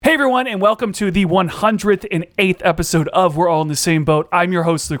everyone, and welcome to the 108th episode of We're All in the Same Boat. I'm your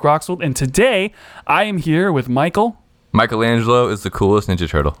host, Luke Roxwold, and today I am here with Michael. Michelangelo is the coolest Ninja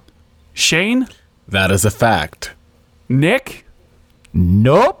Turtle. Shane. That is a fact. Nick.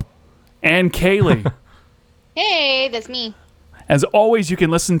 Nope. And Kaylee. Hey, that's me. As always, you can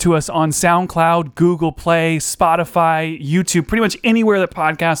listen to us on SoundCloud, Google Play, Spotify, YouTube, pretty much anywhere that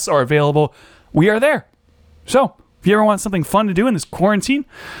podcasts are available. We are there. So, if you ever want something fun to do in this quarantine,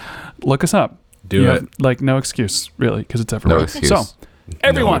 look us up. Do it. Like, no excuse, really, because it's everywhere. No excuse. So,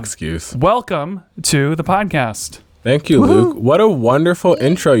 everyone, No excuse. welcome to the podcast. Thank you, Luke. What a wonderful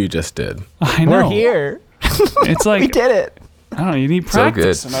intro you just did. I know. We're here. It's like, We did it. I don't know, you need So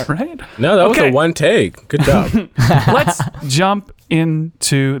practice, good. am I right? No, that was Okay. a one take. Good job. Let's jump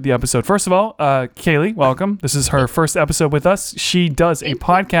into the episode. First of all, Kaylee, welcome. This is her first episode with us. She does a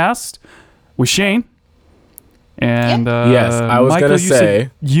podcast with Shane. And Yes, I was Michael, gonna you say-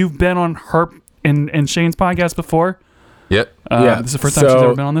 said you've been on her and Shane's podcast before. Yep. Yeah, This is the first time she's so-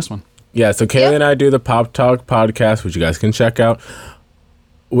 ever been on this one. Yeah, so Kaylee and I do the Pop Talk podcast, which you guys can check out.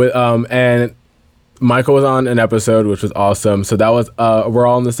 With and Michael was on an episode, which was awesome. So that was We're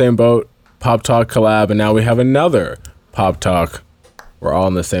All in the Same Boat Pop Talk collab, and now we have another Pop Talk We're All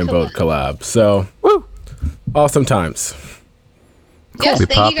in the Same Boat collab. So, awesome times. Yes, We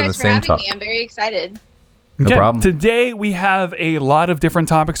thank pop you in the guys for same having talk. me. I'm very excited. No Okay, problem. Today we have a lot of different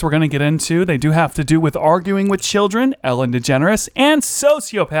topics we're going to get into. They do have to do with arguing with children, Ellen DeGeneres, and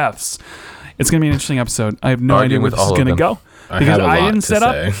sociopaths. It's going to be an interesting episode. I have no idea Arguing where with this is all of going to them. go I because have a I lot didn't to set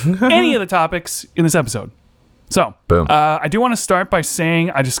up say. any of the topics in this episode. So, Boom. I do want to start by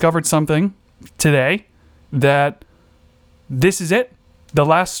saying I discovered something today that this is it. The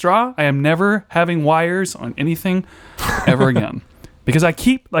last straw. I am never having wires on anything ever again. Because I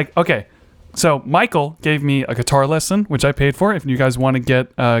keep, okay, so Michael gave me a guitar lesson, which I paid for. If you guys want to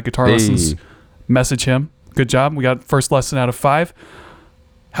get guitar Hey. lessons, message him. Good job. We got first lesson out of 5.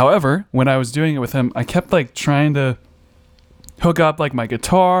 However, when I was doing it with him, I kept trying to hook up my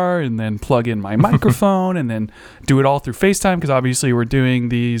guitar and then plug in my microphone and then do it all through FaceTime because obviously we're doing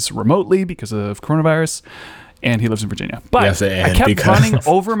these remotely because of coronavirus. And he lives in Virginia. But Yes, and I kept because- running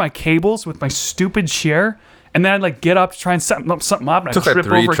over my cables with my stupid chair. And then I'd get up to try and set something up, and I'd Took like trip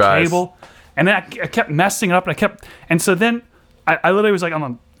 3 over a tries. cable. And then I kept messing it up, and so then I literally was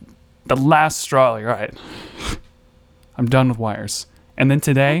on the last straw, all right, I'm done with wires. And then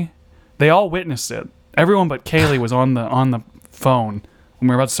today, they all witnessed it. Everyone but Kaylee was on the phone when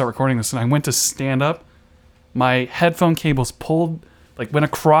we were about to start recording this, and I went to stand up. My headphone cables pulled, went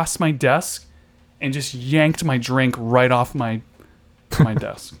across my desk, and just yanked my drink right off my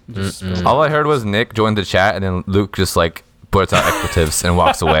desk. Just spilled. All I heard was Nick joined the chat, and then Luke just blurts out expletives and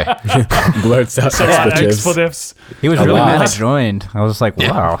walks away. Blurts out A lot of expletives. expletives. He was A really lot. mad I joined. I was just like,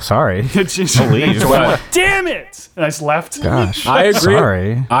 wow, sorry. Leave. Damn it! And I just left. Gosh. I agree.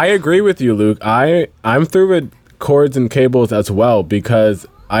 Sorry. I agree with you, Luke. I'm through with cords and cables as well because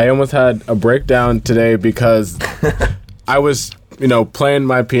I almost had a breakdown today because I was, playing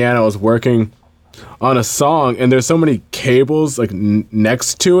my piano. I was working on a song and there's so many cables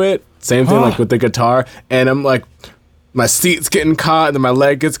next to it. Same thing with the guitar, and I'm my seat's getting caught, and then my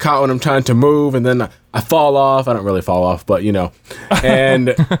leg gets caught when I'm trying to move, and then I fall off. I don't really fall off, but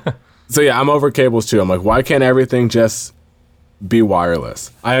and so yeah, I'm over cables too. I'm why can't everything just be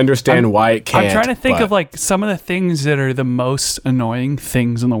wireless? I understand why it can't. I'm trying to think but of some of the things that are the most annoying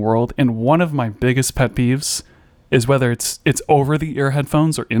things in the world, and one of my biggest pet peeves is whether it's over the ear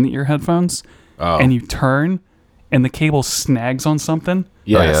headphones or in the ear headphones, and you turn and the cable snags on something.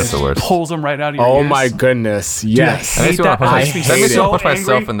 yes. Oh, yeah, that's the worst. Pulls them right out of your Oh ears. my goodness, yes. I hate that. That I makes me hate want to punch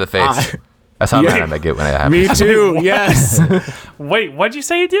angry. myself in the face. That's how Yeah. mad I get when it happens. Me too. Yes. Wait, what'd you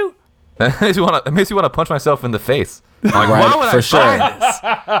say you do? It makes me want to punch myself in the face. Why Right, would for I sure. try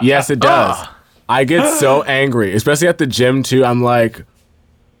this? Yes, it does. I get so angry, especially at the gym too. I'm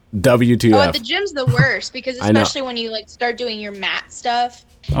WTF. Oh, at the gym's the worst because I know. especially when you start doing your mat stuff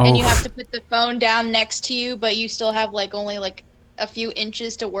and you have to put the phone down next to you, but you still have only a few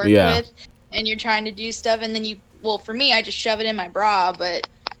inches to work Yeah. with, and you're trying to do stuff, and then for me, I just shove it in my bra, but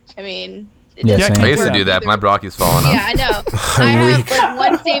I mean, it Yeah, doesn't same. I used to work do that, but my either. brocky's falling Yeah, off. I know. I have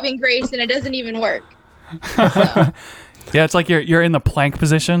one saving grace, and it doesn't even work. So, Yeah, it's you're in the plank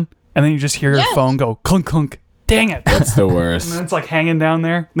position, and then you just hear your Yes. phone go clunk clunk. Dang it! It's the And worst. then it's hanging down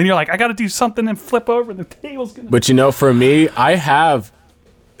there. Then you're I got to do something and flip over. The table's gonna. But for me,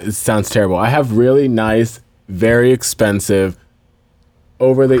 it sounds terrible. I have really nice, very expensive,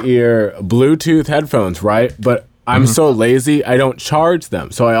 over the ear Bluetooth headphones, right? But I'm so lazy, I don't charge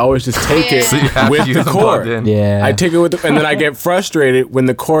them. So I always just take it So you have with to use the them plugged cord. in. Yeah. I take it with and then I get frustrated when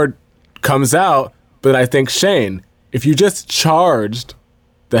the cord comes out. But I think, Shane, if you just charged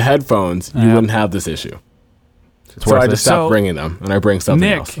the headphones, you wouldn't have this issue. So I just stopped So, bringing them, and I bring something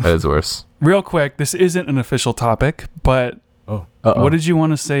Nick, else. That is worse. real quick, this isn't an official topic, but Oh, what did you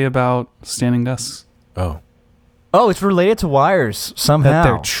want to say about standing desks? oh. Oh, it's related to wires That somehow.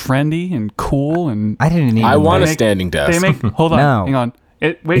 they're trendy and cool, and I didn't even I want a make- standing desk. they make. Hold on, No. hang on.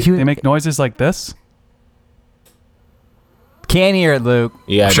 Wait, If you- they make noises like this. Can't hear it, Luke.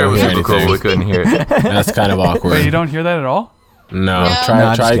 Yeah, I I'm sure it don't was hear super cool, but we anything. couldn't hear it. That's kind of awkward. Wait, you don't hear that at all? No, No. try No,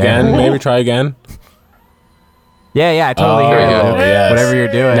 I'm try just again. kidding. Maybe try again. Yeah, I totally hear there it, you Luke. go. yes. Whatever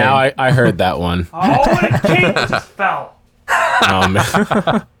you're doing. Now I heard that one. Oh, the cable just fell. Oh,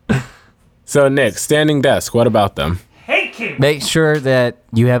 man. So Nick, standing desk. What about them? Hate cable. Make sure that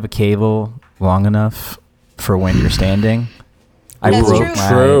you have a cable long enough for when you're standing. I That's broke my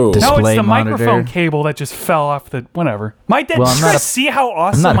true. display No, it's the monitor. microphone cable that just fell off the whatever. My dad. Well, I'm not a- see how I'm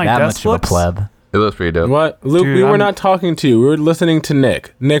awesome not my that desk much of a looks. pleb. It looks pretty dope. What, Luke? Dude, we were I'm- not talking to you. We were listening to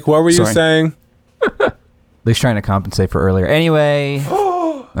Nick. Nick, what were you Sorry. saying? Luke's trying to compensate for earlier. Anyway,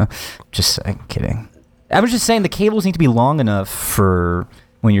 just kidding. I was just saying the cables need to be long enough for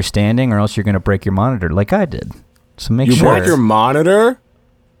when you're standing, or else you're going to break your monitor, like I did. So make You sure. broke your monitor?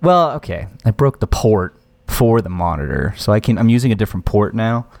 Well, okay, I broke the port for the monitor, so I'm using a different port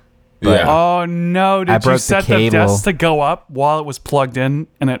now. Yeah. Oh no! I Did you broke the set the cable. desk to go up while it was plugged in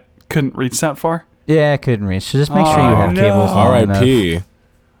and it couldn't reach that far? Yeah, I couldn't reach. So just make sure you Oh, have no. cables long enough. R.I.P.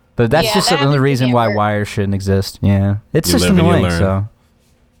 But that's Yeah, just that another happens reason to me why at work. wires shouldn't exist. Yeah, it's You just live and you annoying. learn. So,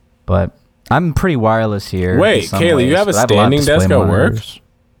 but I'm pretty wireless here. Wait, in some Kaylee, you ways, have a but I lot of standing display desk at work? monitors.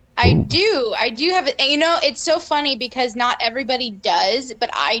 I do have it. And you know, it's so funny because not everybody does, but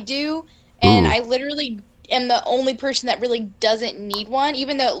I do. And Ooh. I literally am the only person that really doesn't need one,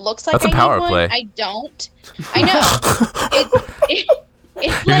 even though it looks like That's a I power need one. play. I don't. I know.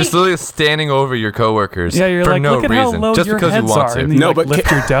 It's You're like, just literally standing over your coworkers Yeah, you're for like, no look at reason, how low just your because you heads want are, to. and you No, like, but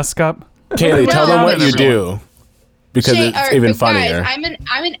lift your desk up. Kaylee, tell them what you everyone. do. Because Shay- it's or- even but funnier. Guys,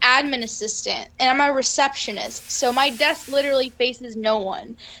 I'm an admin assistant and I'm a receptionist. So my desk literally faces no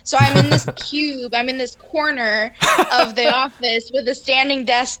one. So I'm in this cube, I'm in this corner of the office with a standing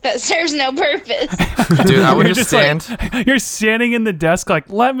desk that serves no purpose. Dude, I would You're just like- stand. you're standing in the desk,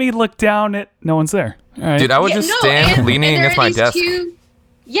 like, let me look down at. No one's there. All right. Dude, I would Yeah, just no, stand and leaning there against are my these desk.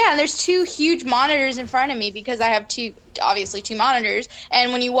 Yeah, and there's two huge monitors in front of me because I have obviously two monitors.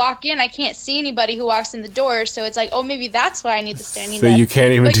 And when you walk in, I can't see anybody who walks in the door. So it's like, oh, maybe that's why I need the standing So desk. you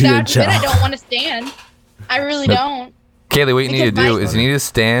can't even Like, do your God forbid, I job. don't want to stand. I really don't. Kaylee, what you need to Because do my- is you need to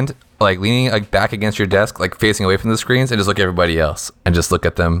stand like leaning like back against your desk, like facing away from the screens, and just look at everybody else and just look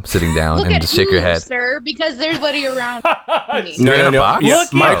at them sitting down Look and at just shake your who, head. sir, because there's nobody around me. No, You're in a box? Yeah, Look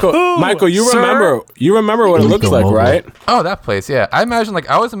at Michael, who, Michael, you sir? remember what it looks Go like, mobile. right? Oh, that place, yeah. I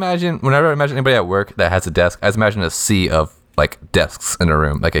always imagine whenever I imagine anybody at work that has a desk, I just imagine a sea of like desks in a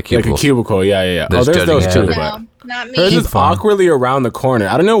room, like a Like cubicle. a cubicle, yeah. There's Oh, there's judging those each too, other. but No, not me. hers is awkwardly around the corner.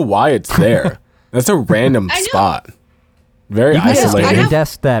 I don't know why it's there. That's a random I know. spot. Very You can get a isolated. standing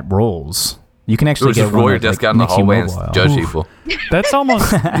desk that rolls. You can Or actually just get roll one your that, desk like, out in the makes you hallway and mobile. judge Oof. people. That's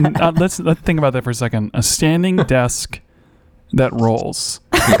almost. let's think about that for a second. A standing desk that rolls.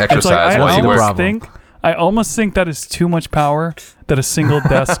 You can It's like exercise while you work. I almost think that is too much power that a single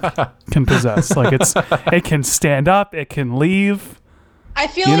desk can possess. Like it can stand up, it can leave. I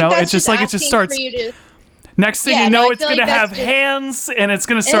feel You like know, that's it's just like it just asking starts- for you to. Next thing Yeah, you no, know, I it's feel gonna like that's have just- hands and it's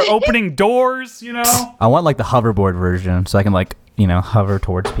gonna start opening doors. You know. I want like the hoverboard version, so I can like hover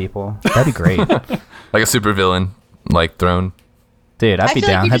towards people. That'd be great, Like a super villain, like throne. dude. I'd I be feel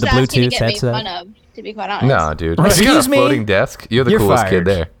down. like Had you're the just asking to Bluetooth get made fun headset. of, to be quite honest. No, dude. If you got a Excuse me? floating desk, you're the You're coolest fired. kid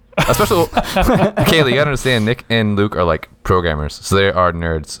there. Especially, Kaylee, you gotta understand, Nick and Luke are like programmers, so they are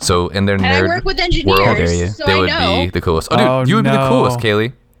nerds. So in their And I nerd work with world, engineers, so they I would know. be the coolest. Oh, dude, Oh, you would be the no. coolest,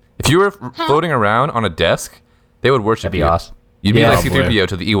 Kaylee. If you were floating around on a desk, they would worship That'd be you. awesome. You'd be Yeah. like C-3PO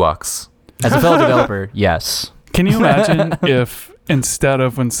to the Ewoks. As a fellow developer, yes. Can you imagine if instead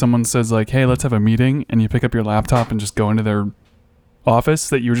of when someone says like, "Hey, let's have a meeting," and you pick up your laptop and just go into their office,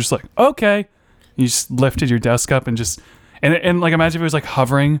 that you were just like, "Okay," you just lifted your desk up and just and like imagine if it was like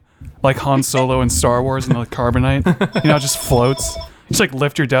hovering, like Han Solo in Star Wars and the carbonite, it just floats. You just like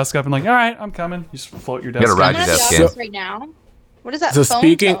lift your desk up and like, "All right, I'm coming." You just float your desk. gotta ride I'm your at desk the in. office right now. What is that So phone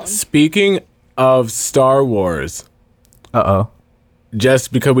speaking tone? speaking of Star Wars, Uh oh.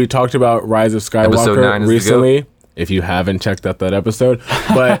 just because we talked about Rise of Episode Skywalker 9 is the recently, if you haven't checked out that episode.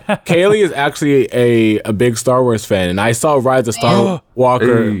 But Kaylee is actually a big Star Wars fan, and I saw Rise of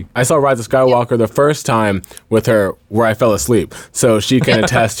Skywalker. Hey. I saw Rise of Skywalker the first time with her, where I fell asleep. So she can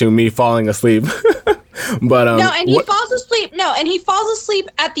attest to me falling asleep. But No, and he falls asleep. No, and he falls asleep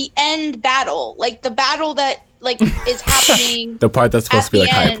at the end battle, like the battle that is happening. the part that's supposed at to be the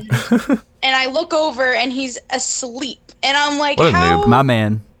like hype. end. And I look over and he's asleep, and I'm like, What a how? noob. My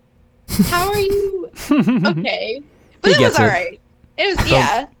man. How are you? Okay, but He it was gets it. all right. It was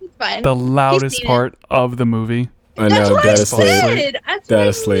it's fine. The loudest seen it. part of the movie. I That's know, what dead I asleep. said. That's Dead what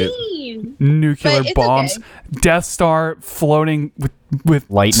asleep. I mean. Nuclear But it's bombs, okay. Death Star floating with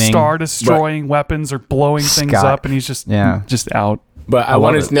Lightning. star destroying weapons or blowing things Scott. up, and he's just Yeah. just out. But I love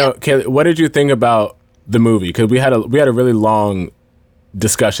wanted it. to know, Kaylee, what did you think about the movie? Because we had a really long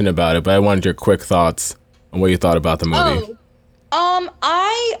discussion about it, but I wanted your quick thoughts on what you thought about the movie.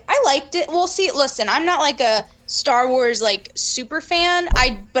 I liked it. Well, see, listen, I'm not like a Star Wars like super fan.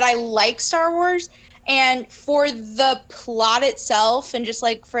 But I like Star Wars, and for the plot itself, and just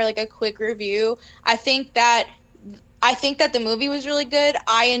like for like a quick review, I think that the movie was really good.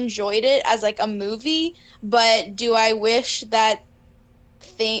 I enjoyed it as like a movie, but do I wish that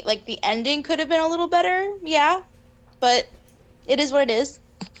the ending could have been a little better? Yeah, but it is what it is,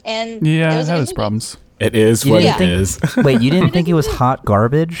 and Yeah, it it was a had good its movie. problems. It is You what didn't it think- is. Wait, you didn't think it was hot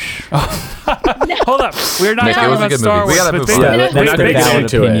garbage? Hold up, we're not Nick, it talking was a about good Star movie. We Wars. gotta but move they- on. Yeah, That's we're not a gonna get valid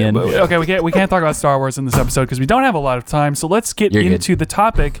into it. opinion. Okay, we can't talk about Star Wars in this episode because we don't have a lot of time. So let's get You're good. into the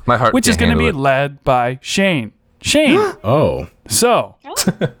topic, My heart which is can't going to be handle it. led by Shane. Shane, Oh, so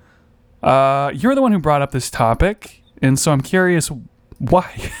you're the one who brought up this topic, and so I'm curious why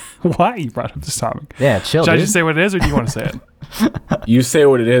you brought up this topic. Yeah, chill, Should I dude. just say what it is, or do you want to say it? you say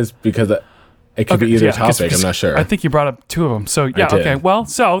what it is because it could be either yeah, 'cause- topic. I'm not sure. I think you brought up two of them. So yeah, did. okay. Well,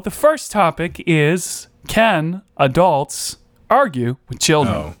 so the first topic is: can adults argue with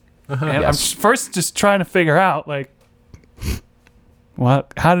children? Oh. And I'm Yes. first just trying to figure out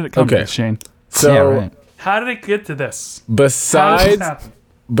what? How did it come to Okay. this, Shane? So yeah, right. How did it get to this? How did besides this happen?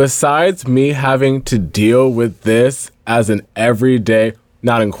 besides me having to deal with this as an everyday,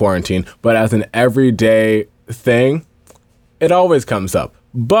 not in quarantine, but as an everyday thing, it always comes up.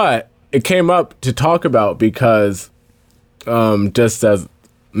 But it came up to talk about because, just as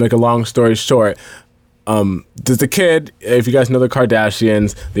make a long story short, there's a kid, if you guys know the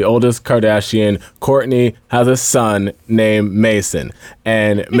Kardashians, the oldest Kardashian, Kourtney, has a son named Mason.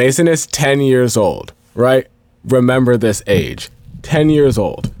 And Mason is 10 years old, right? Remember this age. 10 years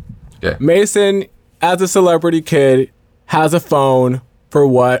old. Yeah. Mason, as a celebrity kid, has a phone for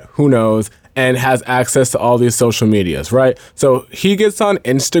what? Who knows? And has access to all these social medias, right? So he gets on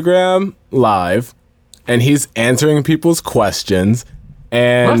Instagram Live and he's answering people's questions.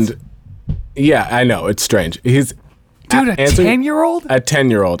 And What? yeah, I know, it's strange. He's Dude, a answering- 10-year-old? a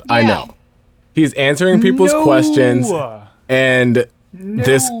 10-year-old. I Yeah. know. He's answering people's questions. And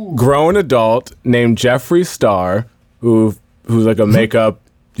this grown adult named Jeffree Star, who's like a makeup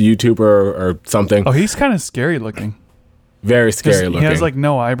YouTuber or something, Oh, he's kind of scary looking. very scary He looking. has like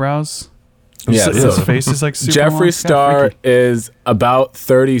no eyebrows. Yeah, his so- face is like super long. Jeffree It's kinda Star freaky. is about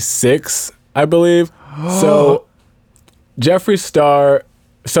 36, I believe. So Jeffree Star,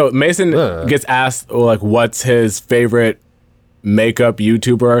 so Mason Ugh. gets asked like what's his favorite makeup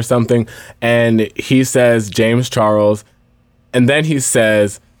YouTuber or something, and he says James Charles, and then he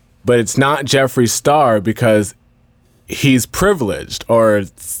says, but it's not Jeffree Star because he's privileged or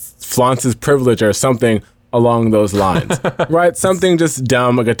flaunts his privilege or something along those lines, right? Something just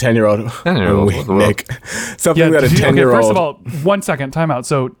dumb like a 10-year-old. 10-year-old. Nick. Something that a did you- 10-year-old. Okay, first of all, 1 second, time out.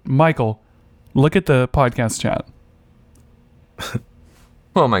 So, Michael, look at the podcast chat.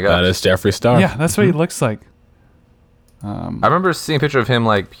 Oh my that god. is Jeffree Star. Yeah, that's what he looks like. I remember seeing a picture of him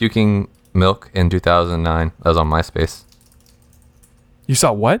like puking milk in 2009. That was on MySpace. You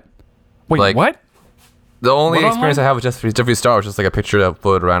saw what? Wait, Like- what? The only What experience online? I have with Jeffree Star was just like a picture that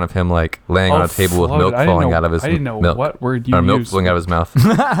floated around of him like laying on a table with floated. milk I didn't falling know- out of his I didn't know milk. what word you or milk used. flowing out of his mouth.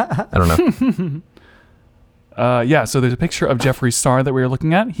 I don't know. Yeah, so there's a picture of Jeffree Star that we were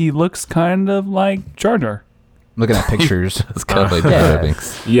looking at. He looks kind of like Jar Jar. Looking at pictures. It's kind of like Yeah. Jar Jar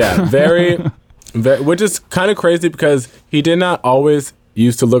Binks. Yeah, very, which is kind of crazy because he did not always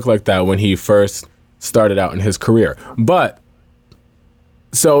used to look like that when he first started out in his career. But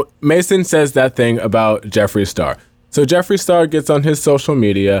so Mason says that thing about Jeffree Star. So Jeffree Star gets on his social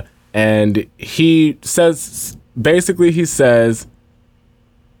media and he says, basically he says,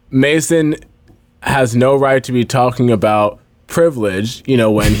 Mason has no right to be talking about privilege, you know,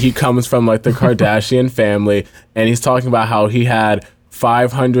 when he comes from like the Kardashian family, and he's talking about how he had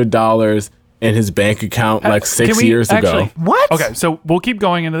 $500 in his bank account like Can 6 we years ago. What? Okay, so we'll keep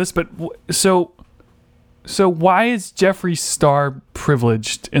going into this, but so why is Jeffree Star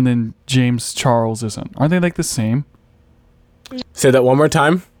privileged and then James Charles isn't? Aren't they like the same? Say that one more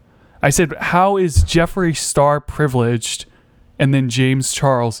time. I said, how is Jeffree Star privileged and then James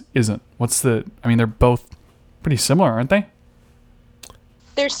Charles isn't? They're both pretty similar, aren't they?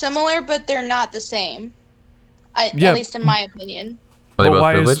 They're similar, but they're not the same. Yeah. At least in my opinion. Are they Well, both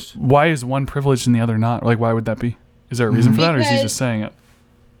why privileged? why is one privileged and the other not? Like, why would that be? Is there a reason for that, or is he Because- just saying it?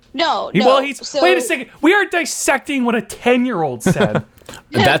 No, Wait a second. We are dissecting what a 10-year-old said.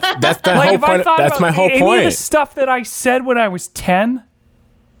 That's the Like, whole if I point. thought That's about my whole any of the point. stuff that I said when I was 10,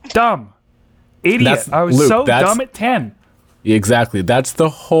 dumb. Idiot. I was Luke, so that's- dumb at 10. Exactly. That's the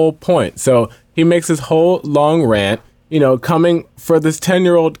whole point. So he makes his whole long rant, coming for this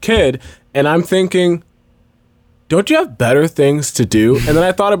 10-year-old kid. And I'm thinking, don't you have better things to do? And then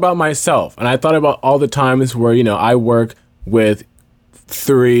I thought about myself, and I thought about all the times where, I work with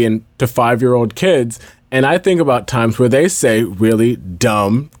 3 to 5-year-old kids. And I think about times where they say really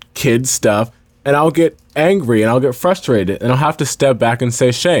dumb kid stuff, and I'll get angry and I'll get frustrated, and I'll have to step back and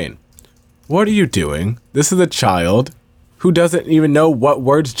say, Shane, what are you doing? This is a child who doesn't even know what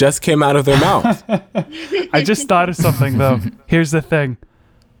words just came out of their mouth. I just thought of something, though. Here's the thing.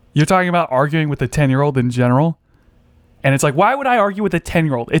 You're talking about arguing with a 10-year-old in general. And it's like, why would I argue with a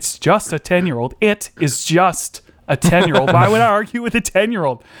 10-year-old? It's just a 10-year-old. It is just a 10-year-old. Why would I argue with a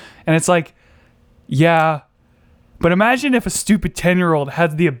 10-year-old? And it's like, yeah. But imagine if a stupid 10-year-old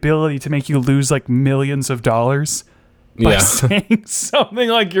had the ability to make you lose like millions of dollars by Yeah. saying something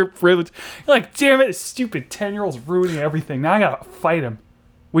like you're privileged. You're like, damn it, this stupid 10-year-old's ruining everything. Now I gotta fight him.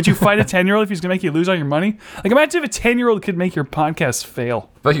 Would you fight a 10-year-old if he's gonna make you lose all your money? Like, imagine if a 10-year-old could make your podcast fail.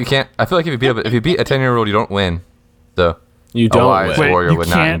 But you can't. I feel like if you beat a 10-year-old, you don't win. So You a don't wise win. warrior you would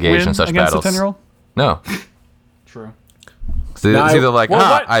not can't engage win in such against battles. a 10-year-old? No. True. So it's either like, Well,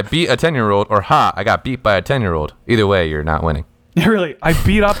 ha, what- I beat a 10-year-old, or ha, I got beat by a 10-year-old. Either way, you're not winning. Yeah, really, I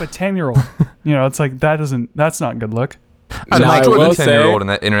beat up a 10-year-old. It's like, that's not a good look. I Now, like I with will a 10-year-old say- in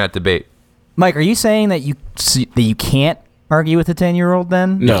that internet debate. Mike, are you saying that you can't argue with a 10-year-old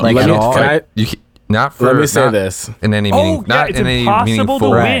then? No, like let at me- all. can I- You not for Let me say not this. in any meaning, Oh, yeah, not it's in any impossible to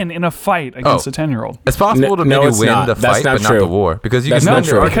meaningful. win in a fight against Oh. a 10-year-old. It's possible to No, maybe it's win not. the That's fight, not but not true. the war, because you That's can not win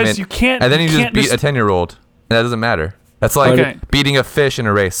your true. argument, Because you can't- and then you you just can't beat just- a 10-year-old, and that doesn't matter. That's like Okay. beating a fish in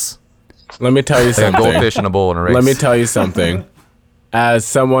a race, Let me tell you like a something. goldfish in a bowl in a race. Let me tell you something. As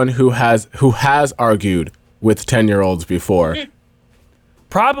someone who has argued with 10-year-olds before,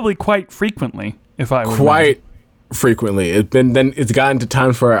 Probably quite frequently, if I would imagine. quite frequently, it's gotten to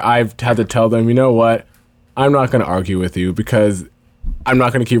times where I've had to tell them, you know what, I'm not going to argue with you because I'm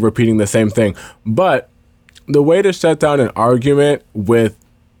not going to keep repeating the same thing. But the way to shut down an argument with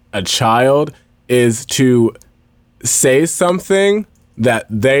a child is to say something that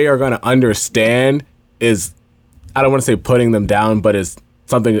they are going to understand is, I don't want to say putting them down, but is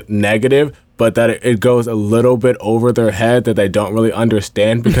something negative, but that it goes a little bit over their head that they don't really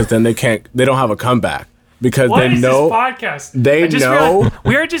understand, because then they don't have a comeback, because What they is know this podcast? they I just know- realized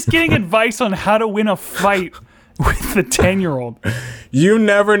we are just getting advice on how to win a fight with the 10-year-old. you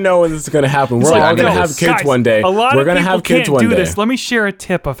never know when this is going to happen. We're like, all going to no, have kids Guys, one day. A lot We're of going to people have kids can't one do day. this. Let me share a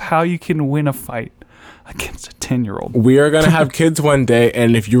tip of how you can win a fight against a 10-year-old. We are going to have kids one day,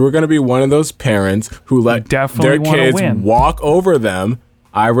 and if you were going to be one of those parents who let definitely their wanna kids win. walk over them,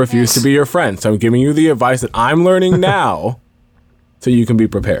 I refuse to be your friend. So I'm giving you the advice that I'm learning now so you can be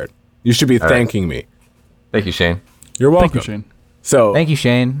prepared. You should be thanking me. Thank you, Shane. You're welcome. Thank you, Shane. So Thank you,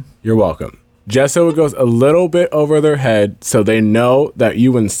 Shane. you're welcome. Just so it goes a little bit over their head so they know that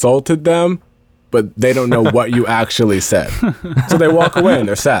you insulted them, but they don't know what you actually said. So they walk away and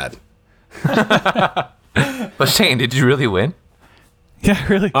they're sad. But Shane, did you really win? Yeah,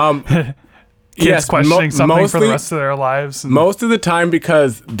 really. Kids Yes, questioning something for the mostly- rest of their lives. And Most of the time,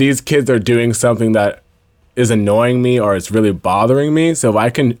 because these kids are doing something that is annoying me or it's really bothering me. So if I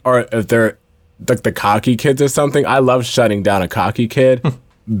can, or if they're like the cocky kids or something, I love shutting down a cocky kid.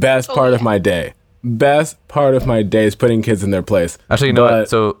 Best part of my day. Best part of my day is putting kids in their place. Actually, you know But- what?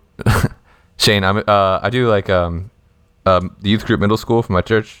 So, Shane, I do like the youth group middle school for my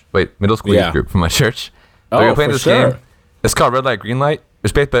church. Wait, middle school Yeah. youth group for my church. Oh, We were playing for this sure. game. It's called Red Light Green Light.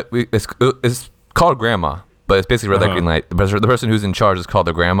 It's called Grandma, but it's basically Red Light Green Light. The person who's in charge is called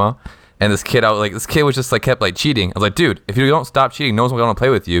the grandma. And this kid was just like kept like cheating. I was like, dude, if you don't stop cheating, no one's gonna play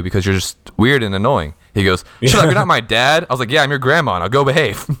with you because you're just weird and annoying. He goes, shut up, you're not my dad. I was like, yeah, I'm your grandma, and I'll go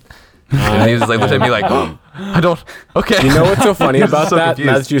behave. And he was just like looked at me like, oh, I don't. Okay. You know what's so funny about So that? Now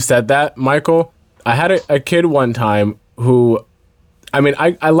confused. that you said that, Michael, I had a kid one time who I mean,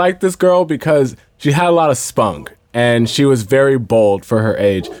 I liked this girl because she had a lot of spunk and she was very bold for her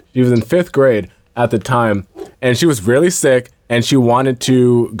age. She was in 5th grade at the time and she was really sick and she wanted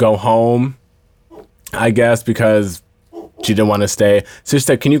to go home, I guess, because she didn't want to stay. So she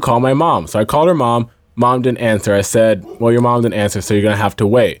said, can you call my mom? So I called her mom. Mom didn't answer. I said, well, your mom didn't answer, so you're going to have to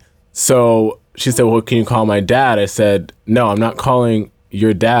wait. So she said, well, can you call my dad? I said, no, I'm not calling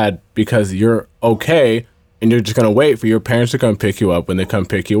your dad because you're okay and you're just going to wait for your parents to come pick you up when they come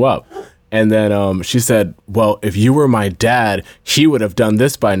pick you up. And then she said, well, if you were my dad, he would have done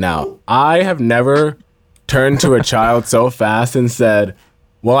this by now. I have never turned to a child so fast and said,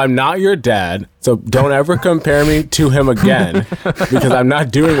 well, I'm not your dad, so don't ever compare me to him again because I'm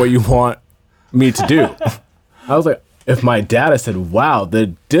not doing what you want me to do. I was like, if my dad, I said, wow,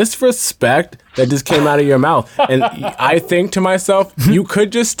 the disrespect that just came out of your mouth. And I think to myself, you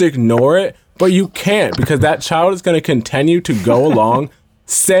could just ignore it, but you can't because that child is going to continue to go along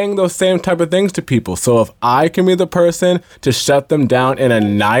saying those same type of things to people. So if I can be the person to shut them down in a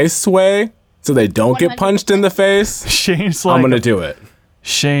nice way so they don't get punched in the face, Shane's like, I'm going to do it.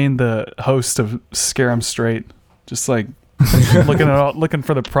 Shane, the host of Scare 'Em Straight, just like looking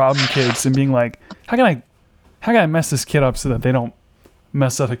for the problem kids and being like, how can I mess this kid up so that they don't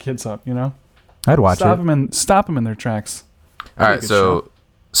mess other kids up? You know, I'd watch stop it. them in their tracks. All right, so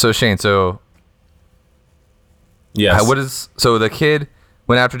Shane, Yes. So the kid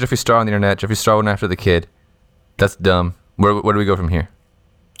went after Jeffree Star on the internet. Jeffree Star went after the kid. That's dumb. Where do we go from here?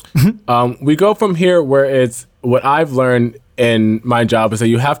 We go from here where it's what I've learned in my job is that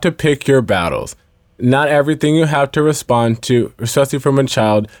you have to pick your battles. Not everything you have to respond to, especially from a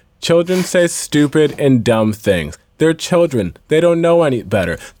child. Children say stupid and dumb things. They're children. They don't know any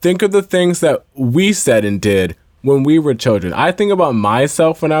better. Think of the things that we said and did when we were children. I think about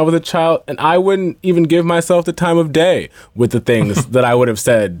myself when I was a child, and I wouldn't even give myself the time of day with the things that I would have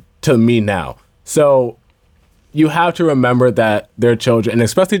said to me now. So you have to remember that they're children, and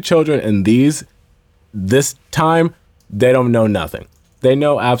especially children in this time, they don't know nothing. They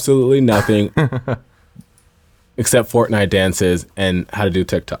know absolutely nothing except Fortnite dances and how to do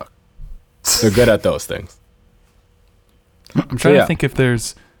TikTok. They're good at those things. I'm trying to think if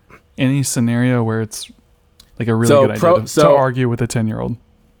there's any scenario where it's like a really good idea to argue with a 10-year-old.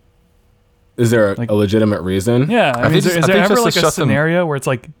 Is there a legitimate reason? Yeah. I mean, is there ever like a scenario them, where it's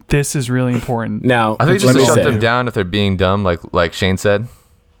like, this is really important? Now, I think just to shut them down if they're being dumb, like Shane said.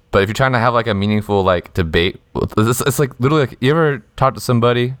 But if you're trying to have like a meaningful like debate, it's like literally like, you ever talk to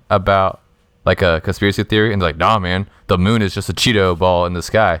somebody about like a conspiracy theory and they're like, nah, man, the moon is just a Cheeto ball in the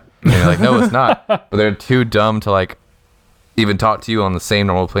sky. And you're like, no, it's not. But they're too dumb to like even talk to you on the same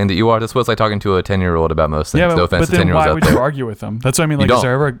normal plane that you are. That's what it's like talking to a 10-year-old about most things. Yeah, no offense to 10-year-olds out there. Why would you argue with them? That's what I mean. Like, is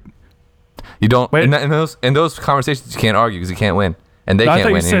there ever... You don't. In those conversations, you can't argue because you can't win. And they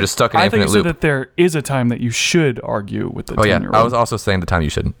can't win. And you're just stuck in an infinite loop. I think you said that there is a time that you should argue with the 10-year-old. I was also saying the time you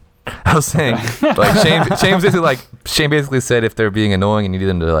shouldn't. I was saying, like, Shane basically said if they're being annoying and you need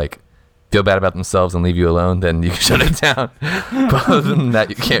them to, like, feel bad about themselves and leave you alone, then you can shut it down. But other than that,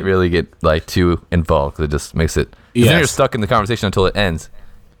 you can't really get, like, too involved because it just makes it... Yes. Then you're stuck in the conversation until it ends.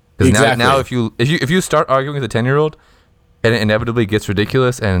 Because now if you start arguing with a 10-year-old and it inevitably gets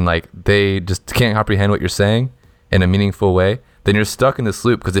ridiculous and, like, they just can't comprehend what you're saying in a meaningful way, then you're stuck in this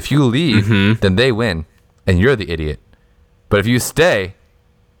loop. Because if you leave, then they win and you're the idiot. But if you stay...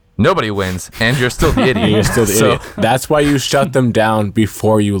 Nobody wins, and you're still the idiot. You're still the idiot. That's why you shut them down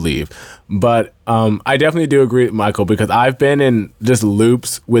before you leave. But I definitely do agree with Michael because I've been in just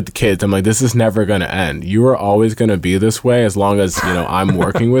loops with kids. I'm like, this is never going to end. You are always going to be this way as long as I'm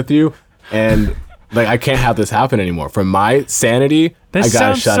working with you, and like I can't have this happen anymore. For my sanity, I gotta shut it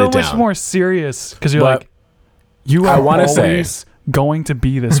down. This sounds so much more serious because you're like, you are always going to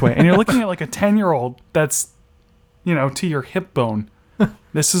be this way, and you're looking at like a 10-year-old that's, to your hip bone.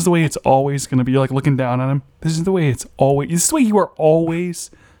 This is the way it's always going to be. You're like looking down on him. This is the way this is the way you are always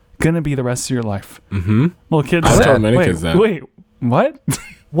going to be the rest of your life. Mm-hmm. Little kids. I've told many kids that. Wait, what?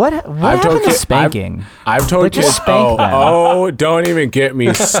 What happened to spanking? I've told kids, don't even get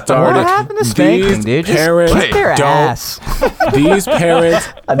me started. What happened to spanking, dude? Just kick their ass. These parents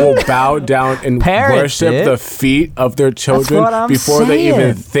will bow down and worship the feet of their children before they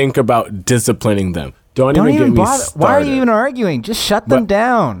even think about disciplining them. Don't even get me started. Why are you even arguing? Just shut them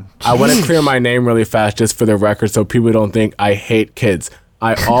down. Jeez. I want to clear my name really fast just for the record so people don't think I hate kids.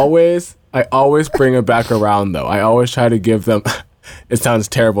 I always bring it back around though. I always try to give them, it sounds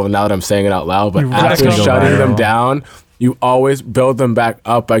terrible now that I'm saying it out loud, but after shutting them down, you always build them back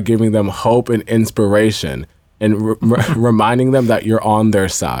up by giving them hope and inspiration. and reminding them that you're on their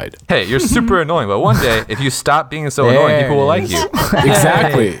side. Hey, you're super annoying, but one day, if you stop being so annoying, people will like you.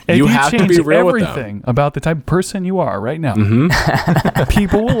 Exactly. If You have to change be real with them. everything about the type of person you are right now,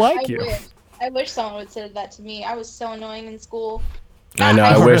 people will like you. I wish someone would say that to me. I was so annoying in school. I know.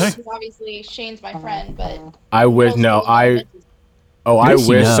 Not I high wish. school, because obviously Shane's my friend, but I wish. middle No. school, I. Oh, I Yes,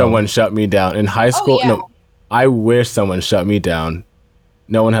 you wish know. someone shut me down in high school. yeah. No, I wish someone shut me down.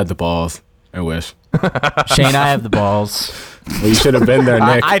 No one had the balls. I wish. Shane, I have the balls. Well, you should have been there,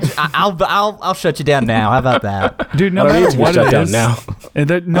 Nick. I'll shut you down now. How about that? Dude, no I don't need matter to be what shut it down is, now.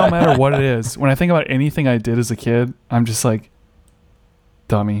 and no matter what it is, when I think about anything I did as a kid, I'm just like,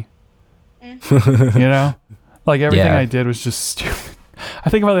 dummy. You know? Like everything Yeah. I did was just stupid. I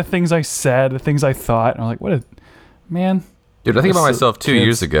think about the things I said, the things I thought, and I'm like, what a man. Dude, I think about That's myself 2 kids.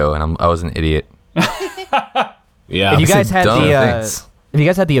 years ago, and I was an idiot. Yeah. If you guys had dumb the things. if you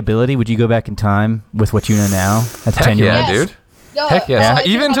guys had the ability, would you go back in time with what you know now as a Heck 10-year-old? yeah, Yes. dude. Yo, Heck yeah. I think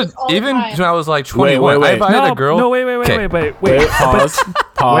Even about this all the even time. when I was like 21, wait. I invited a girl. No, wait. Okay. Wait, pause.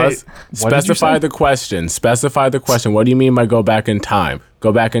 Pause. Wait, what did you Specify say? the question. Specify the question. What do you mean by go back in time?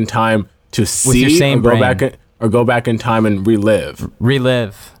 Go back in time to see, your same or go brain. back in time and relive.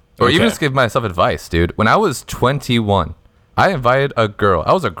 Relive. Or even Okay. just give myself advice, dude. When I was 21, I invited a girl.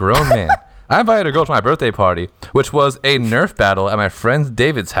 I was a grown man. I invited a girl to my birthday party, which was a Nerf battle at my friend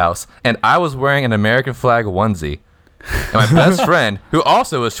David's house, and I was wearing an American flag onesie. And my best friend, who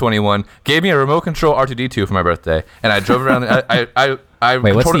also was 21, gave me a remote control R2D2 for my birthday, and I drove around. I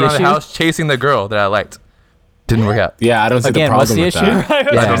Wait, what's controlled the around the issue? house chasing the girl that I liked. Didn't work out. Yeah, I don't see Again, the what's problem the with issue? that.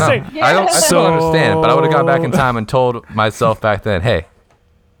 I was I gonna don't know. say, I still So- don't understand, but I would have gone back in time and told myself back then, hey,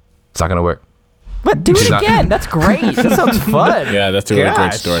 it's not gonna work. But do it not- again. That's great. That sounds fun. Yeah, that's a really great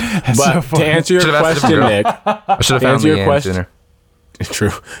Gosh. story. so But to funny. answer your Should've asked a question, different Nick, I should have To found answer your Leanne question- sooner.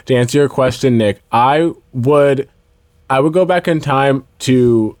 true. To answer your question, Nick, I would go back in time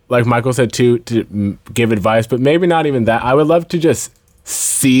to, like Michael said, to give advice, but maybe not even that. I would love to just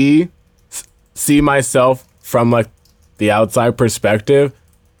see myself from like the outside perspective,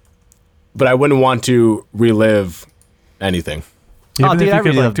 but I wouldn't want to relive anything. even Oh, dude, if I you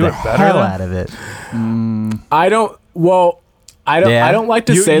could really like do the it better, hell then? out of it. I don't. Well, I don't. Yeah. I don't like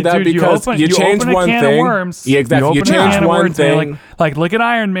to You- say you- that dude, because you change open a one can thing. Of worms. Yeah, exactly. You open a change can of one worms, man. thing. Like look at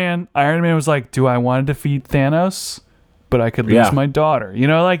Iron Man. Iron Man was like, "Do I want to defeat Thanos? But I could lose Yeah. my daughter." You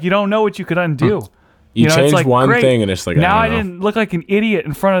know, like you don't know what you could undo. You know, change it's like, one great. thing, and it's like Now I I don't know. didn't look like an idiot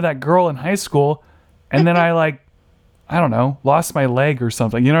in front of that girl in high school, and then I like, I don't know, lost my leg or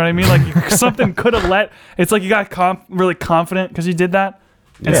something. You know what I mean? Like something could have let. It's like you got really confident because you did that,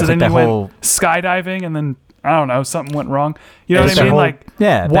 and Yeah, so it's then like you that went whole- skydiving, and then I don't know, something went wrong. You know It's what I the mean? whole- Like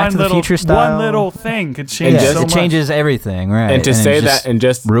yeah, Back one to the little Future style. one little thing could change just- so it much. changes everything, right? And to it say just that and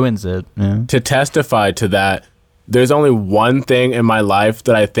just ruins it. Yeah. to testify to that, there's only one thing in my life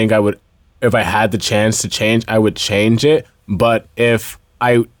that I think I would, if I had the chance to change, I would change it. But if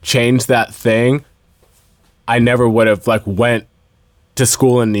I changed that thing, I never would have like went to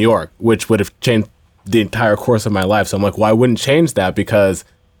school in New York, which would have changed the entire course of my life. So I'm like, well, I wouldn't change that because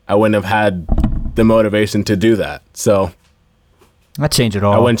I wouldn't have had the motivation to do that. So That change it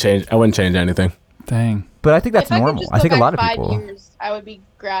all. I wouldn't change anything. Dang. but I think that's If I could normal. just I go think a back lot of 5 people. years, I would be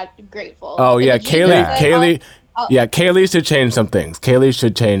grateful. Oh If yeah, the genius Kaylee, said, Kaylee. I'll- Yeah, Kaylee should change some things. Kaylee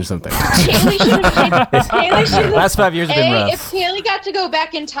should change some things. Kaylee should have Kaylee should have Last 5 years have been rough. If Kaylee got to go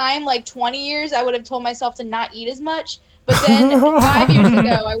back in time like 20 years, I would have told myself to not eat as much. But then 5 years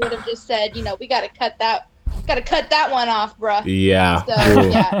ago, I would have just said, we got to cut that one off, bruh. Yeah. So Ooh.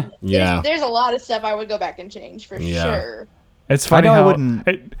 yeah, Yeah. There's a lot of stuff I would go back and change for Yeah. sure. It's funny know I how wouldn't-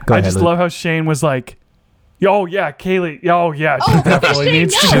 Go I ahead, just Luke. love how Shane was like, "Oh yeah, Kaylee. Oh yeah, she Oh, definitely Shane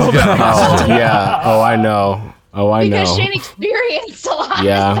needs to knows. go back." Oh yeah. Oh, I know. Oh, I know. Because Shane experienced a lot.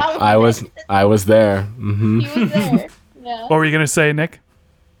 Yeah, of stuff. I was there. Hmm. He was there. Yeah. What were you gonna say, Nick?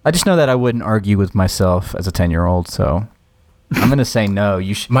 I just know that I wouldn't argue with myself as a 10-year-old, so I'm gonna say no.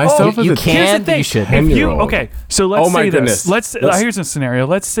 You should. Myself you as a can. Here's the but thing. you should. If you 10-year-old. okay, so let's Oh my say goodness. this. Here's a scenario.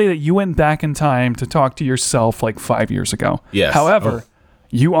 Let's say that you went back in time to talk to yourself like 5 years ago. Yes. However,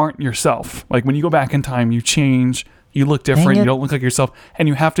 you aren't yourself. Like when you go back in time, you change. You look different. it. You don't look like yourself, and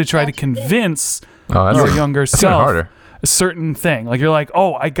you have to try to convince Oh, that's your younger that's even self harder. a certain thing. Like you're like,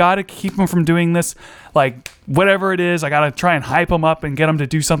 oh, I gotta keep him from doing this. Like whatever it is, I gotta try and hype him up and get him to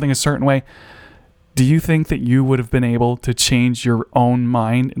do something a certain way. Do you think that you would have been able to change your own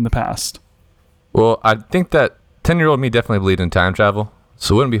mind in the past? Well, I think that 10-year-old me definitely believed in time travel,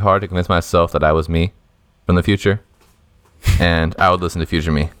 so it wouldn't be hard to convince myself that I was me from the future, and I would listen to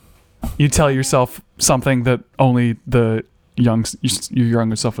future me. You tell yourself something that only your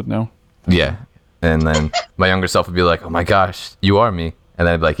younger self would know. Yeah, And then my younger self would be like, "Oh my gosh, you are me." And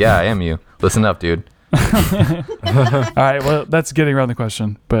then I'd be like, "Yeah, I am you. Listen up, dude." All right, well, that's getting around the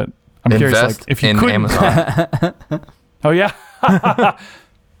question, but I'm curious, Invest like, if you in couldn't. Amazon. Oh yeah.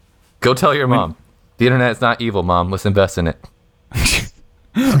 Go tell your mom. The internet is not evil, mom. Let's invest in it.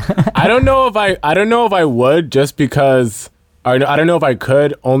 I don't know if I would, just because, or I don't know if I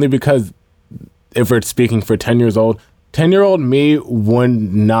could, only because if we're speaking for 10 years old, 10-year-old me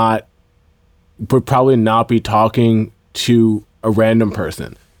would probably not be talking to a random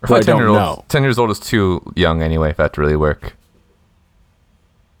person who I don't know. 10 years old is too young anyway for that to really work.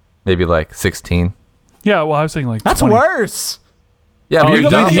 Maybe like 16. Yeah, well, I was saying like That's 20. worse. Yeah, but you you're go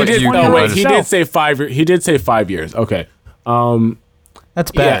dumb. back He to but did, you twenty no, can wait, years. he understand. did say 5 years. He did say 5 years. Okay.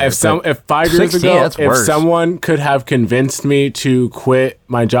 That's Yeah, bad. if 5 years 16, ago, that's if worse. someone could have convinced me to quit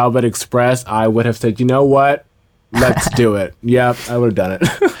my job at Express, I would have said, you know what? Let's do it. Yep, I would have done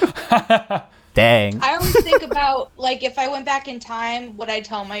it. Dang. I always think about, like, if I went back in time, would I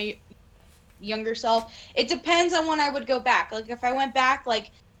tell my younger self? It depends on when I would go back. Like, if I went back,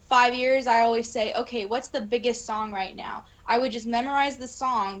 like, 5 years, I always say, okay, what's the biggest song right now? I would just memorize the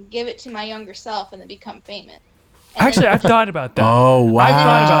song, give it to my younger self, and then become famous. And Actually, then- I've thought about that. Oh, wow. I've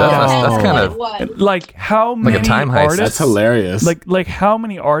thought about That's- that. that's kind of- What? Like how Like a many time heist. artists? That's hilarious. Like how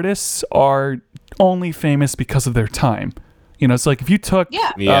many artists are only famous because of their time? You know, it's like if you took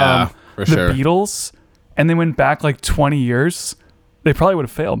Yeah. Yeah, for the sure. Beatles and they went back like 20 years, they probably would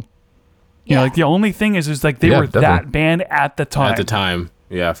have failed. You know, Yeah. like the only thing is like they Yeah, were definitely. that band at the time. At the time.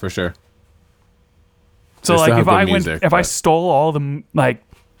 Yeah, for sure. So They still like have if good I music, went, if I but- stole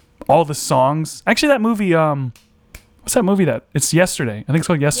all the songs. Actually, that movie, what's that movie that? It's Yesterday. I think it's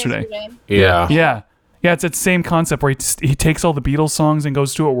called Yesterday. Yeah. Yeah. Yeah, it's that same concept where he takes all the Beatles songs and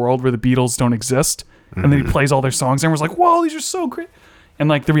goes to a world where the Beatles don't exist. And then he plays all their songs and everyone's like, whoa, these are so great. And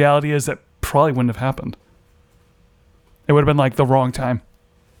like the reality is that probably wouldn't have happened. It would have been like the wrong time.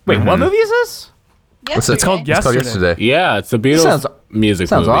 Wait, what movie is this? It's called It's called Yesterday. Yesterday. Yeah, it's the Beatles Sounds- music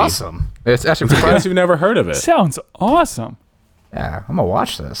Sounds movie. awesome. It's actually pretty Surprised good. you've never heard of it. Sounds awesome. Yeah, I'm gonna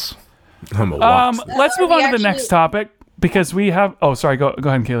watch this. I'm gonna watch that. Let's move we on to the actually- next topic because we have. Oh, sorry. Go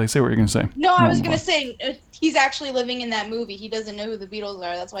ahead, Kaylee. Say what you're gonna say. No, I was gonna say he's actually living in that movie. He doesn't know who the Beatles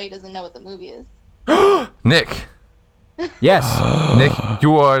are. That's why he doesn't know what the movie is. Nick, Yes. Nick,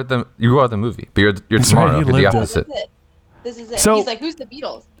 you are the movie, but you're That's right, tomorrow. he You're the lived it. opposite. This is it. So- He's like, who's the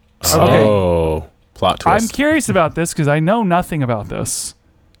Beatles? Okay. Oh, plot I'm twist. curious about this because I know nothing about this.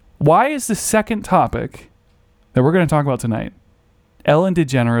 Why is the second topic that we're going to talk about tonight? Ellen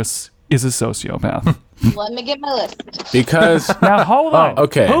DeGeneres is a sociopath. Let me get my list. Because Now hold on.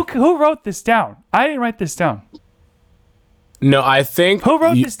 okay. Who wrote this down? I didn't write this down. no, I think Who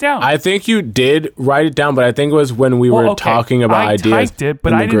wrote this down? I think you did write it down, but I think it was when we were Well, okay, talking about I ideas. typed it,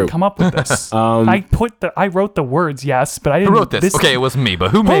 but in the I didn't group. come up with this. I wrote the words, yes, but I Who didn't. wrote this? Okay, it was me,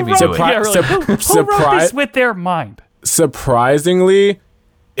 but who made me wrote, do it? yeah, really, who wrote this surprise- with their mind? Surprisingly,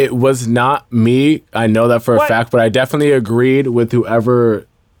 it was not me. I know that for What? a fact, but I definitely agreed with whoever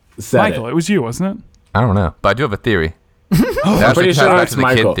said Michael, it. it was you, wasn't it? I don't know, but I do have a theory. That pretty actually ties sure back it's to the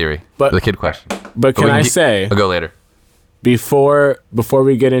Michael. kid theory, But- the kid question. But can we I can- say I'll go later. before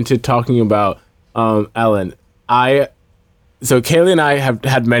we get into talking about Ellen, so Kaylee and I have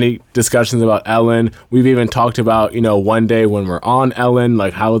had many discussions about Ellen. We've even talked about, one day when we're on Ellen,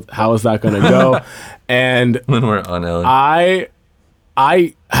 like how is that going to go? And When we're on Ellen.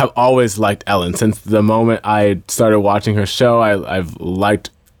 I have always liked Ellen since the moment I started watching her show. I've liked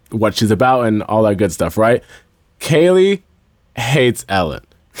what she's about and all that good stuff, right? Kaylee hates Ellen.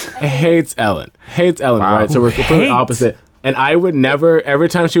 Hates Ellen, right? So we're completely Hate? opposite. And I would never, every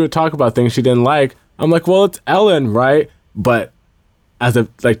time she would talk about things she didn't like, I'm like, well, it's Ellen, right? But as of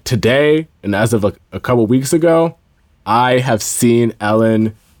like today and as of a couple weeks ago, I have seen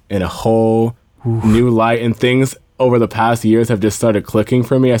Ellen in a whole new light, and things over the past years have just started clicking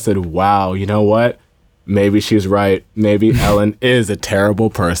for me. I said, wow, you know what? Maybe she's right. Maybe Ellen is a terrible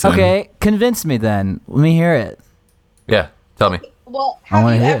person. Okay, convince me then. Let me hear it. Yeah, tell me. Well, I have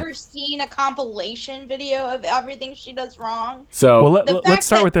wanna you hear ever seen a compilation video of everything she does wrong? So Well, The let's fact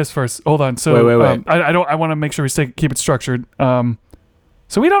start that- with this first. Hold on. So, Wait. I want to make sure we keep it structured.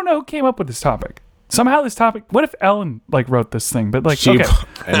 So we don't know who came up with this topic. Somehow this topic. What if Ellen wrote this thing? But she, okay.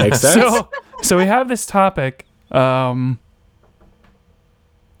 it makes sense. So we have this topic. I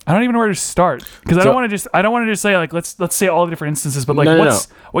don't even know where to start because I So- don't want to just say let's say all the different instances. But No.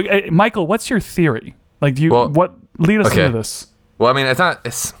 Michael, what's your theory? Like, do you Well, what lead us okay. into this? Well, I mean, it kind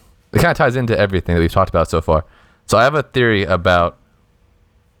of ties into everything that we've talked about so far. So I have a theory about,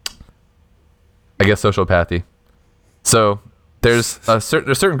 I guess, sociopathy. So there's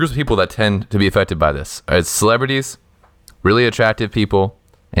certain groups of people that tend to be affected by this. It's celebrities, really attractive people,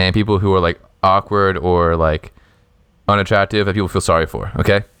 and people who are like awkward or like unattractive that people feel sorry for.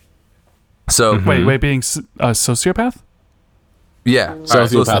 Okay, so Wait, being a sociopath? yeah,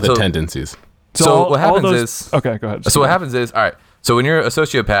 Sociopathic tendencies. So what happens those, is okay, go ahead. So what happens is, all right. So when you're a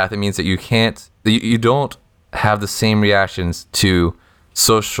sociopath, it means that you don't have the same reactions to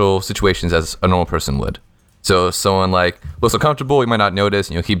social situations as a normal person would. So if someone like looks uncomfortable, you might not notice,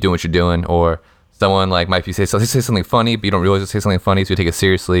 and you'll keep doing what you're doing. Or someone like might say something funny, but you don't realize they say something funny, so you take it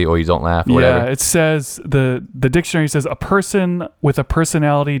seriously, or you don't laugh, or whatever. Yeah, it says the dictionary says a person with a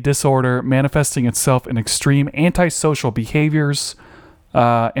personality disorder manifesting itself in extreme antisocial behaviors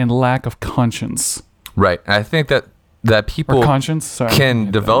and lack of conscience. Right. And I think that people Or conscience. Sorry. can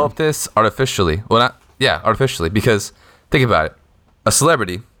develop this artificially. Well, artificially, because think about it. A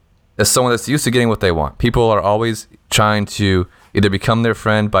celebrity is someone that's used to getting what they want. People are always trying to either become their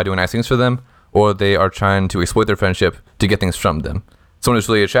friend by doing nice things for them, or they are trying to exploit their friendship to get things from them. Someone who's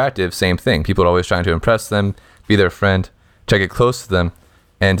really attractive, same thing. People are always trying to impress them, be their friend, try to get close to them,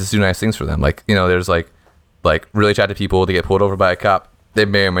 and just do nice things for them. Like, there's like really attractive people, they get pulled over by a cop. They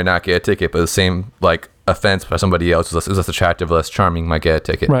may or may not get a ticket, but the same like offense by somebody else who's less attractive, less charming might get a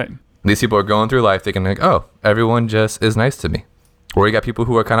ticket. Right. These people are going through life thinking like, oh, everyone just is nice to me. Or you got people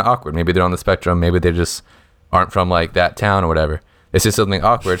who are kind of awkward. Maybe they're on the spectrum. Maybe they just aren't from like that town or whatever. It's just something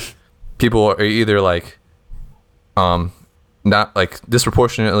awkward. People are either like, not like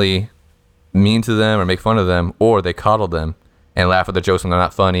disproportionately mean to them or make fun of them, or they coddle them and laugh at the jokes when they're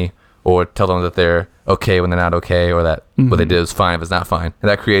not funny, or tell them that they're okay when they're not okay, or that what they did is fine if it's not fine. And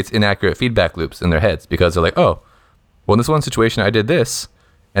that creates inaccurate feedback loops in their heads because they're like, oh, well, in this one situation I did this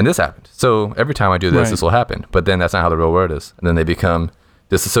and this happened. So every time I do this, Right. this will happen. But then that's not how the real world is. And then they become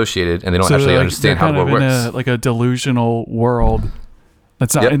disassociated and they don't So actually they're understand how the they're world kind works. of in a delusional world.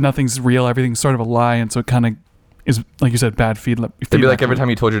 That's not Yep. nothing's real. Everything's sort of a lie, and so it kind of is, like you said, bad feedback. It'd be like every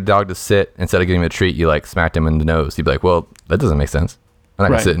time you told your dog to sit, instead of giving him a treat, you like smacked him in the nose. He'd be like, well, that doesn't make sense. I'm not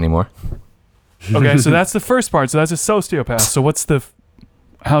going Right. to sit anymore. Okay, so that's the first part. So that's a sociopath. So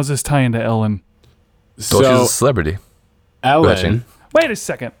how's this tie into Ellen? So she's So a celebrity. Ellen, Wait a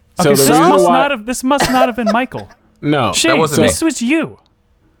second. So Okay, the so reason why- this must not have been Michael. no, Shane, wasn't so me. this was you.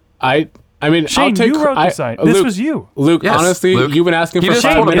 I mean, Shane, I'll take. you wrote this site. This Luke, was you. Luke, Yes, honestly, Luke. you've been asking He for just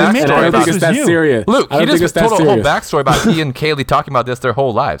 5 told a minutes, and I backstory don't think about it's it. that This was serious. Luke, I he don't think it's just that told a whole serious. backstory about he and Kaylee talking about this their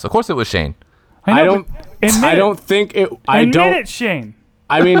whole lives. Of course it was Shane. I don't. Admit I don't think it. I Admit don't. it, Shane.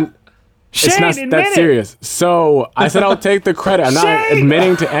 I mean, Shane, it's not admit that it. serious. So I said I'll take the credit. I'm not Shane!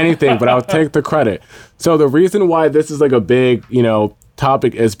 admitting to anything, but I'll take the credit. So the reason why this is like a big,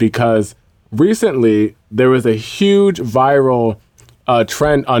 topic is because recently there was a huge viral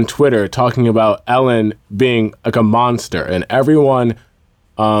trend on Twitter talking about Ellen being like a monster, and everyone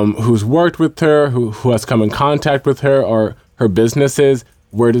who's worked with her, who has come in contact with her or her businesses,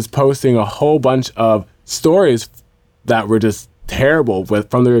 were just posting a whole bunch of stories that were just terrible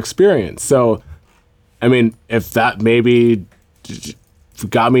from their experience. So, I mean, if that maybe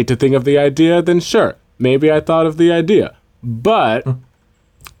got me to think of the idea, then sure, maybe I thought of the idea. But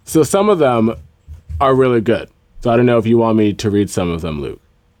so some of them are really good. So I don't know if you want me to read some of them, Luke.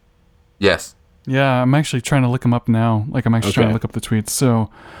 Yes. Yeah, I'm actually trying to look him up now. Like I'm actually trying to Okay. look up the tweets. So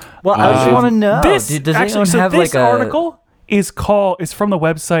Well, I just want to know. this Does actually, anyone so have this like a article is from the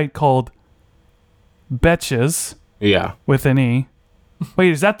website called Betches Yeah. with an E.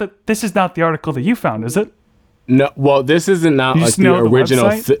 Wait, this is not the article that you found, is it? No, well, this isn't not You like just the know the original.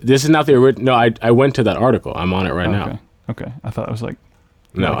 website? This is not the original. No, I went to that article. I'm on it right now. Okay. I thought it was like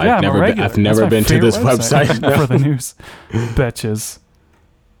No, like, yeah, I'm a regular. I've never That's my been to this favorite website. No. for the news. Betches.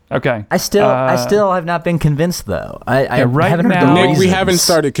 Okay. I still have not been convinced though. I right haven't heard now- the Nick, we reasons. haven't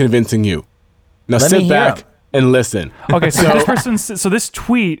started convincing you. Now Let me sit hear back 'em. and listen. Okay, so this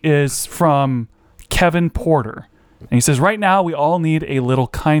tweet is from Kevin Porter. And he says, right now we all need a little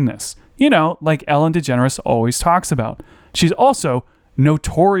kindness. Like Ellen DeGeneres always talks about. She's also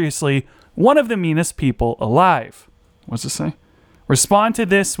notoriously one of the meanest people alive. What's it say? Respond to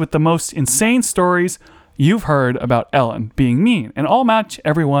this with the most insane stories you've heard about Ellen being mean. And I'll match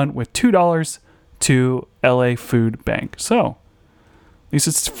everyone with $2 to LA Food Bank. So, at least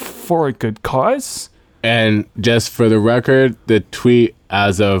it's for a good cause. And just for the record, the tweet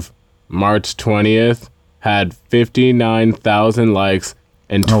as of March 20th had 59,000 likes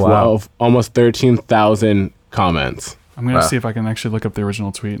and Oh, wow. almost 13,000 comments. I'm going to Wow. see if I can actually look up the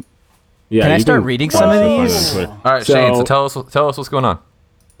original tweet. Yeah, Can I you start reading some of find it on these? Twitter. All right, So- Shane. So tell us what's going on.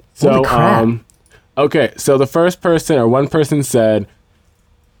 So, Holy crap. Okay, so the first person or one person said,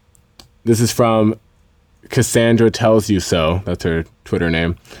 this is from Cassandra Tells You So, that's her Twitter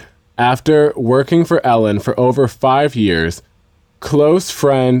name. After working for Ellen for over 5 years, a close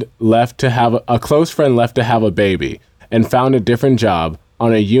friend left to have a baby and found a different job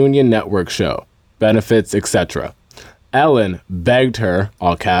on a union network show, benefits, etc. Ellen begged her,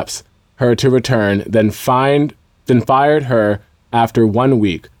 all caps, her to return, then fired her after 1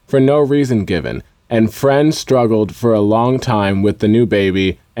 week for no reason given, and friend struggled for a long time with the new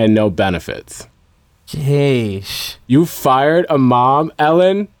baby and no benefits. Jeez. You fired a mom,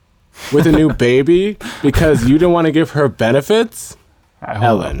 Ellen, with a new baby because you didn't want to give her benefits?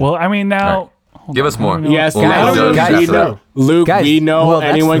 Ellen. Well, I mean, now. hold Give on, us more. how do we know- Yes, Well, guys, guys, we know, Luke, guys, we know well,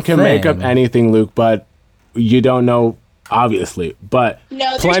 that's anyone the can make up thing. anything, Luke, but you don't know, obviously. But No,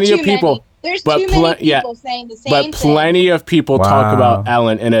 there's plenty too of people. Many. There's but too many people saying the same but thing. plenty of people talk Wow. about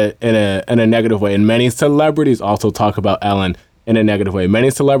Ellen in a negative way, and many celebrities also talk about Ellen in a negative way. Many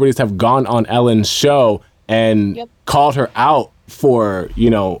celebrities have gone on Ellen's show and Yep. called her out for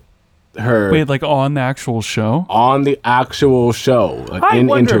her Wait, like on the actual show? on the actual show, like I in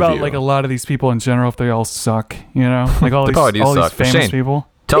wonder interview. about like a lot of these people in general if they all suck, you know, like all They these probably do all these suck, but famous Shane, people.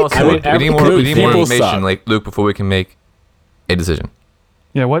 Tell us I more. mean, We need more. Luke, We need more people information, suck. like Luke, before we can make a decision.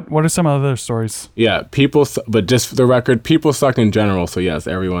 Yeah, what are some other stories? Yeah, but just for the record, people suck in general. So yes,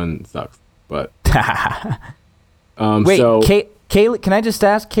 everyone sucks. But Wait, so Kaylee, can I just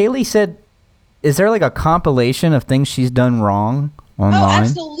ask? Kaylee said, is there like a compilation of things she's done wrong Oh, online?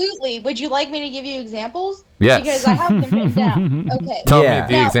 absolutely. Would you like me to give you examples? Yes. Because I have them written down. Okay. Tell Yeah. me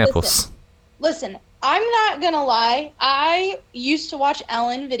the Now, examples. Listen, I'm not gonna lie. I used to watch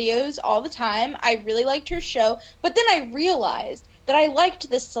Ellen videos all the time. I really liked her show, but then I realized that I liked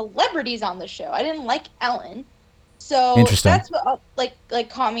the celebrities on the show. I didn't like Ellen. So Interesting. that's what like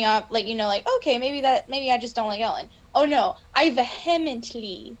caught me up. Like, like, okay, maybe I just don't like Ellen. Oh no, I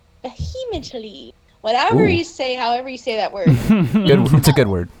vehemently, whatever Ooh. you say, however you say that word. Good. It's a good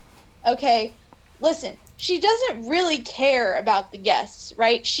word. Okay, listen, she doesn't really care about the guests,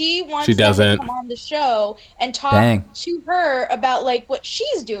 right? She wants She them doesn't. to come on the show and talk Dang. to her about like what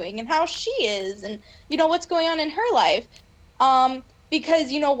she's doing and how she is and what's going on in her life.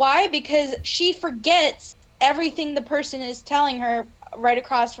 Because why? Because she forgets everything the person is telling her right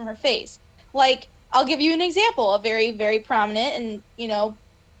across from her face. Like, I'll give you an example, a very, very prominent and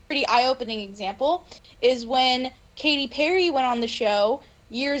pretty eye-opening example is when Katy Perry went on the show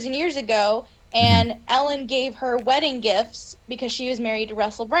years and years ago, and Ellen gave her wedding gifts because she was married to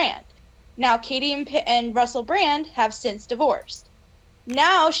Russell Brand. Now, Katy and Russell Brand have since divorced.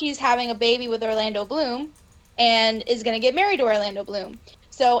 Now she's having a baby with Orlando Bloom and is going to get married to Orlando Bloom.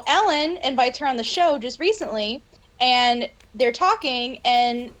 So Ellen invites her on the show just recently, and they're talking,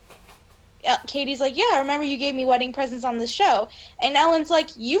 and Katie's like, yeah, I remember you gave me wedding presents on the show. And Ellen's like,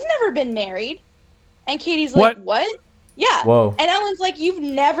 you've never been married. And Katie's like, what? Yeah. Whoa. And Ellen's like, you've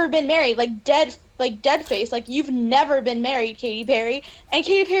never been married. Like dead face. Like, you've never been married, Katy Perry. And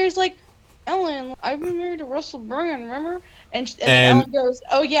Katy Perry's like, Ellen, I've been married to Russell Brand, remember? And Ellen goes,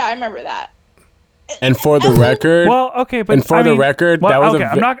 oh yeah, I remember that. and for the record, Well, okay, but and for I the mean, record, well, that was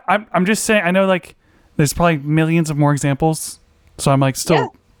okay. a I'm just saying. I know like there's probably millions of more examples, so I'm like still Yeah,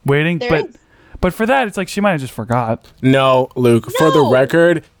 waiting. there But is. but for that, it's like she might have just forgot. No, Luke. For the No.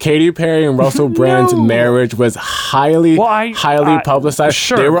 record, Katy Perry and Russell Brand's No. marriage was highly publicized.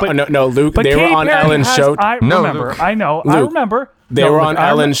 Sure, they were but, no, Luke. But They were Katy on Perry Ellen's has- show. I No, remember. Luke. I know. I Luke, remember. They No, were look, on I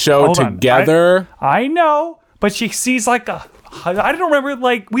Ellen's show hold on. together. I know, but she sees like I don't remember.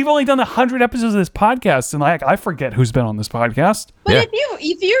 Like we've only done 100 episodes of this podcast, and like I forget who's been on this podcast. But Yeah.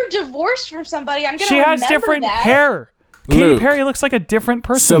 if you're divorced from somebody, I'm gonna She has remember different that. hair. Katy Luke, Perry looks like a different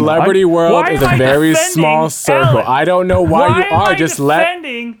person. Celebrity world Why is am a I very defending small circle. Ellen? I don't know why you am are. I Just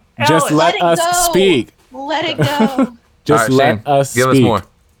defending Ellen? let it us go. speak. Let it go. Just All right, let us Give speak. us more.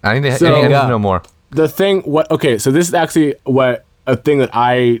 I need to, So- I need to know more. The thing, okay, so this is actually a thing that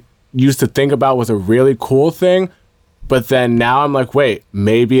I used to think about was a really cool thing, but then now I'm like, wait,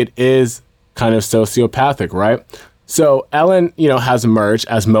 maybe it is kind of sociopathic, right? So Ellen, has merch,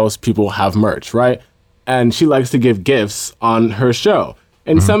 as most people have merch, right? And she likes to give gifts on her show.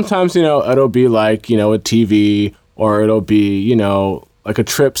 And sometimes, it'll be like, a TV, or it'll be, like a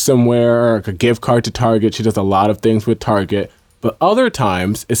trip somewhere, or like a gift card to Target. She does a lot of things with Target. But other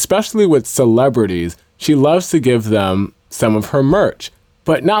times, especially with celebrities, she loves to give them some of her merch.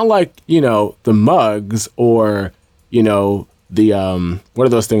 But not like, the mugs or, the, what are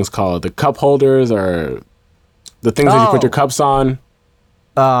those things called? The cup holders or the things that you put your cups on?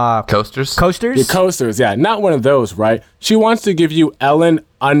 Coasters? Coasters? The coasters, yeah. Not one of those, right? She wants to give you Ellen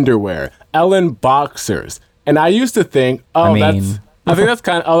underwear, Ellen boxers. And I used to think, I mean, that's I think that's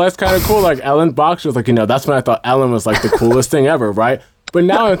kind of cool. Like Ellen Bach, she was like, that's when I thought Ellen was like the coolest thing ever, right? But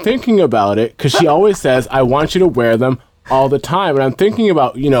now I'm thinking about it because she always says, I want you to wear them all the time. And I'm thinking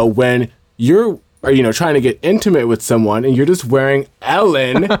about, when you're, trying to get intimate with someone and you're just wearing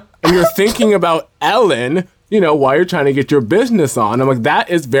Ellen and you're thinking about Ellen, while you're trying to get your business on. I'm like, that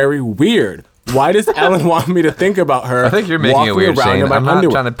is very weird. Why does Ellen want me to think about her? I think you're making it weird, Shane. I'm not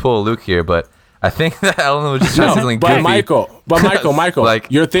underwear? trying to pull Luke here, but I think that Ellen was just trying to do something goofy. Michael, like,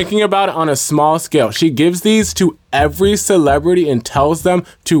 you're thinking about it on a small scale. She gives these to every celebrity and tells them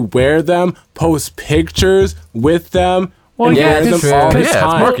to wear them, post pictures with them, and wear them all the it's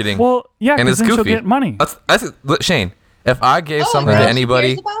time. marketing. Well, yeah, and because it's then goofy. she'll get money. That's Shane. If I gave something is to that what she anybody,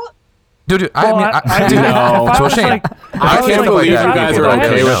 cares about? dude, Well, I No. if I was Shane, like- I can't believe you guys are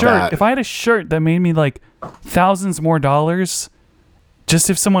okay with shirt, that. if I had a shirt that made me like thousands more dollars, just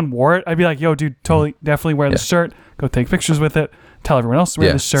if someone wore it, I'd be like, yo, dude, totally, definitely wear this shirt. Go take pictures with it. Tell everyone else to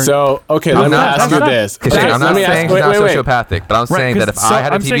wear this shirt. So, okay, let me ask you this. Shane, I'm not saying he's not wait. sociopathic, but I'm saying that if I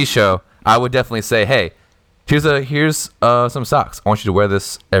had a TV show, I would definitely say, hey, here's some socks. I want you to wear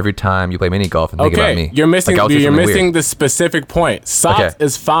this every time you play mini golf and think about me. You're missing Like, you're missing weird. the specific point. Socks Okay.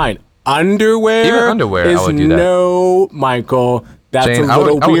 is fine. Underwear, Even underwear, I is would do that. No, Michael. That's Shane, a I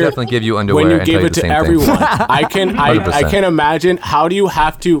little would weird. definitely give you underwear when you and give tell you it the to same everyone. thing. I can imagine.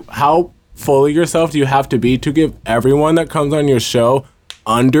 How full of yourself do you have to be to give everyone that comes on your show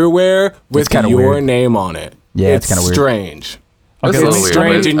underwear with kinda your weird. name on it? Yeah, it's kinda weird. strange. That's a It's little weird.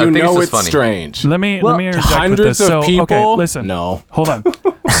 strange, and I you think know just it's funny. strange. let me interject with hundreds this. of So, okay, people? listen. No. Hold on.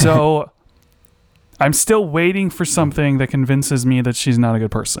 So, I'm still waiting for something that convinces me that she's not a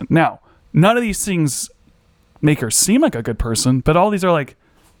good person. Now, none of these things make her seem like a good person, but all these are like,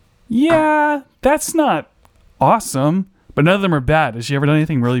 yeah, that's not awesome, but none of them are bad. Has she ever done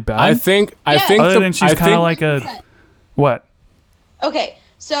anything really bad? I think Other than she's kind of like a what? Okay,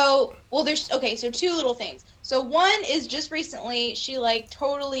 so so two little things. So one is just recently she like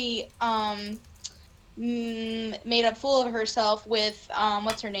totally made a fool of herself with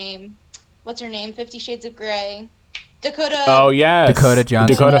what's her name? 50 Shades of Grey. Dakota. Oh yes, Dakota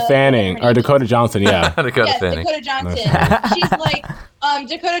Johnson. Dakota Fanning or Dakota Johnson. Yeah. Dakota Yes, Fanning. Dakota Johnson. She's like,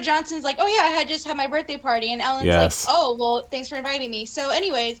 Dakota Johnson's like, oh yeah, I had just had my birthday party, and Ellen's Yes. like, oh well, thanks for inviting me. So,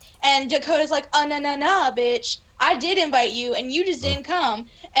 anyways, and Dakota's like, oh no, bitch, I did invite you, and you just didn't come.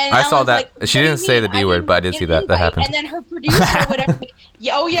 And I saw Ellen's that. like, She "What do didn't you say mean? the B word, didn't but I did get see an that. That invite?" happened. And then her producer or whatever,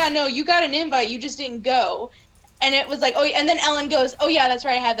 yeah, oh yeah, no, you got an invite, you just didn't go. And it was like, oh, and then Ellen goes, oh yeah, that's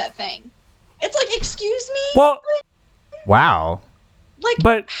right, I had that thing. It's like, excuse me. Well, Wow. Like,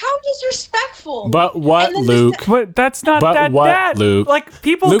 but- how disrespectful. But what, And then Luke? but that's not But that what, bad. Luke? Like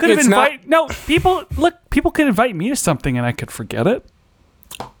people Luke, could have it's not- invited. No, people could invite me to something and I could forget it.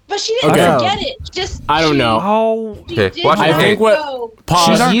 But she didn't Okay. forget it. Just I don't know. Oh, She Okay, did watch not it. I think what- go. Pause.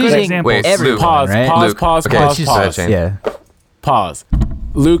 She's not good using examples. Wait, everyone, Luke. Pause. right? Pause. Luke. Pause. Okay, Pause. she's Pause. Shane. Yeah. Pause.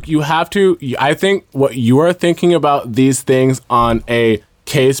 Luke, you have to. I think what you are thinking about these things on a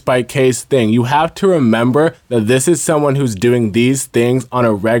case by case thing. You have to remember that this is someone who's doing these things on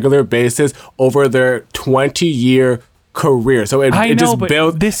a regular basis over their 20-year career. So it I know, just but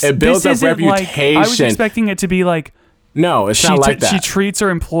builds this it builds this up isn't like- reputation. I was expecting it to be like no, it's not like that. she treats her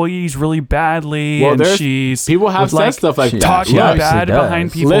employees really badly, Well, and there's she's people have said like, stuff like she that. talking Yeah, Yes. obviously bad does.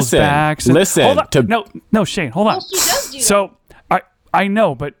 behind people's Listen, backs. listen, Hold on. to- no, Shane, hold on. Well, she does do that. So I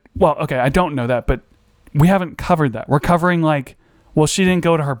know, but well, okay, I don't know that, but we haven't covered that. We're covering like, well, she didn't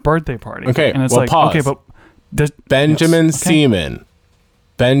go to her birthday party. Okay, and it's well, like, pause. okay, but does, Benjamin yes, okay. Seaman.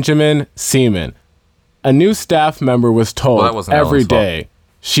 Benjamin Seaman. A new staff member was told Well, that wasn't every Ellen's fault. day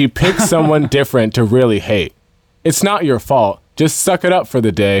she picked someone different to really hate. It's not your fault. Just suck it up for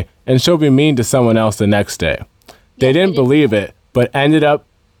the day, and she'll be mean to someone else the next day. They didn't believe it, but ended up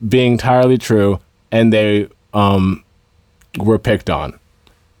being entirely true, and they were picked on.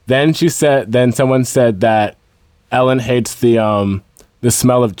 Then someone said that Ellen hates the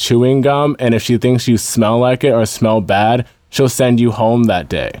smell of chewing gum, and if she thinks you smell like it or smell bad, she'll send you home that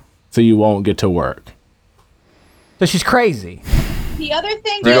day, so you won't get to work. So she's crazy. The other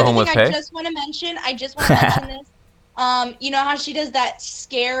thing, Do you go I home with pay? just want to mention this. You know how she does that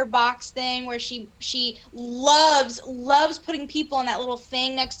scare box thing where she loves putting people in that little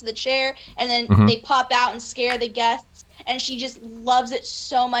thing next to the chair, and then they pop out and scare the guests, and she just loves it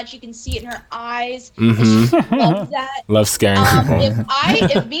so much. You can see it in her eyes. And she loves that. Love scaring people.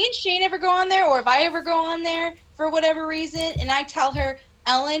 If me and Shane ever go on there, or if I ever go on there for whatever reason, and I tell her,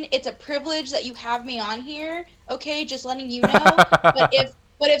 Ellen, it's a privilege that you have me on here. Okay, just letting you know.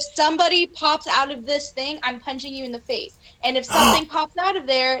 But if somebody pops out of this thing, I'm punching you in the face. And if something pops out of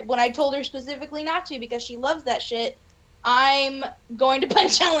there, when I told her specifically not to because she loves that shit, I'm going to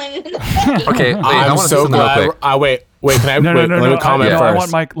punch Ellen in the face. Okay, wait, I I'm want to say so something real glad. quick. Wait, can I? No, wait, no, let no. me comment I first.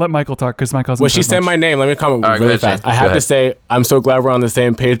 want Mike. Let Michael talk because Mike hasn't When she said said much. my name, let me comment All right, really go ahead, fast. Shane. I Go have to ahead. say, I'm so glad we're on the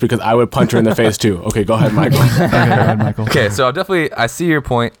same page because I would punch her in the face too. Okay, go ahead, Michael. Okay, go ahead, Michael. Okay, so I see your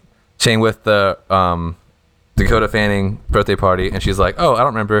point, Shane, with the Dakota Fanning birthday party, and she's like, "Oh, I don't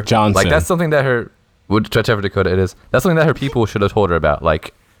remember." Johnson. Like that's something that whichever Dakota it is, that's something that her people should have told her about.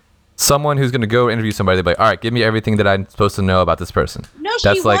 Like someone who's gonna go interview somebody, they'd be like, "All right, give me everything that I'm supposed to know about this person." No, she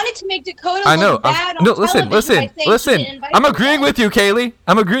That's like- wanted to make Dakota I know. look bad on No, television by saying she listen. didn't invite I'm her agreeing back. with you, Kaylee.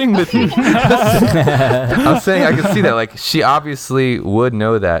 I'm agreeing with you. I'm saying I can see that. Like she obviously would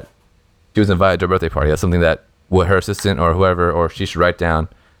know that she was invited to a birthday party. That's something that what her assistant or whoever or she should write down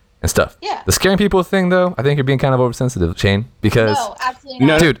and stuff. Yeah. The scaring people thing, though, I think you're being kind of oversensitive, Shane. Because No, absolutely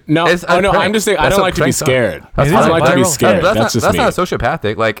No, not. dude, no, it's oh a no, prank. I'm just saying I That's don't what like to be pranks are. scared. That's It I is don't a like to be viral- scared. That's That's just not me.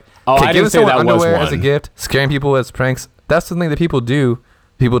 sociopathic. Like, Oh, I giving didn't say someone that was underwear as a one. gift, scaring people as pranks. That's something that people do.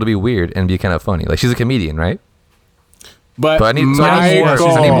 People to be weird and be kind of funny. Like she's a comedian, right? But I need more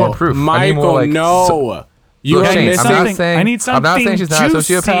proof. I need Michael, more, like, no. You Look, are Shane, missing. I need I'm not saying something she's not a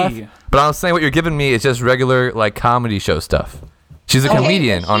juicy. sociopath, but I'm saying what you're giving me is just regular like comedy show stuff. She's a Okay,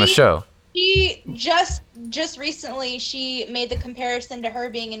 comedian but on a show. She just recently she made the comparison to her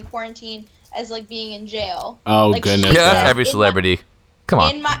being in quarantine as like being in jail. Oh, Like, goodness. she Yeah, that's said every in my- celebrity. Come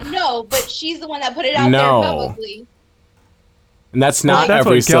on. No, but she's the one that put it out No. there publicly. And that's Well, not that's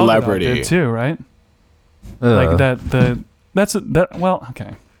every what Gal Gadot celebrity. did too, right? Ugh. That. Well,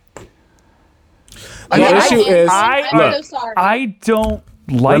 okay. The issue is, I'm look, so sorry. I don't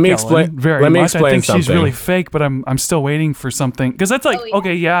like me Ellen explain- very let me much. I explain think she's something. really fake, but I'm still waiting for something because that's like Oh, yeah.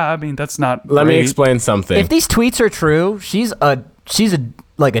 okay, yeah. I mean, that's not. let me great. explain something. If these tweets are true, she's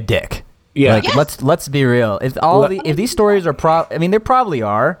like a dick. Yeah. Like Yes. let's be real. If if these stories are I mean, they probably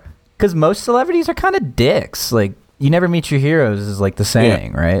are, because most celebrities are kind of dicks. Like you never meet your heroes is like the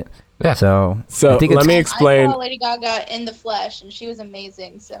saying, right? Yeah. So So I think let it's, me I explain. saw Lady Gaga in the flesh, and she was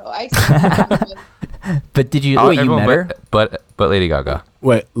amazing. So I. But did you? Oh, Wait, you everyone met her? but Lady Gaga.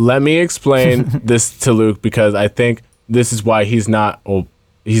 Wait, let me explain this to Luke because I think this is why he's not. Well,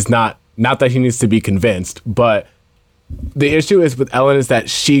 he's not. Not that he needs to be convinced, but the issue is with Ellen is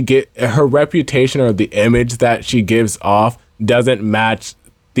that her reputation or the image that she gives off doesn't match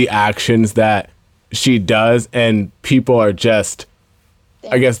the actions that she does, and people are just.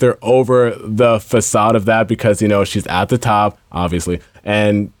 I guess they're over the facade of that because she's at the top, obviously,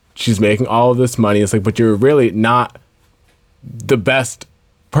 and she's making all of this money. It's like, but you're really not the best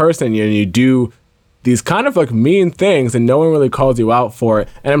person. You do these kind of like mean things and no one really calls you out for it.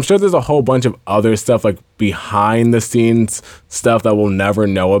 And I'm sure there's a whole bunch of other stuff like behind the scenes stuff that we'll never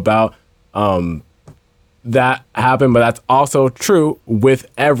know about that happened, but that's also true with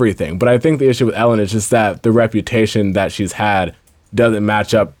everything. But I think the issue with Ellen is just that the reputation that she's had doesn't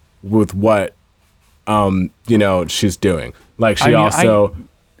match up with what she's doing. Like she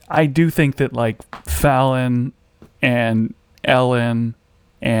I do think that like Fallon and Ellen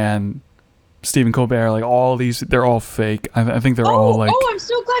and Stephen Colbert, like all these, they're all fake. I think they're all like. I'm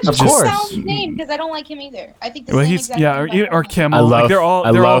so glad you Of said course. Fallon's name because I don't like him either. I think the Well, same he's exact yeah, thing about or Fallon. Kimmel. I love like they're all.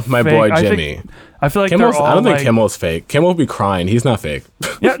 I They're love all my fake. boy I Jimmy. think, I feel like Kimmel's, they're all I don't think like, Kimmel's fake. Kimmel will be crying. He's not fake.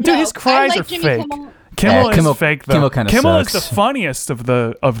 Yeah, dude, No, his I cries like are Jimmy fake. Kimmel. Kimmel is Kimmel- fake though. Kimmel kinda Kimmel is sucks. the funniest of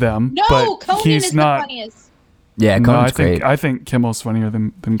them. No, but Conan he's is not. the funniest. Yeah, No, Conan's I think great. I think Kimmel's funnier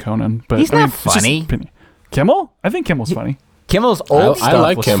than Conan. But He's I mean, not it's just funny. opinion. Kimmel? I think Kimmel's funny. Kimmel's old I stuff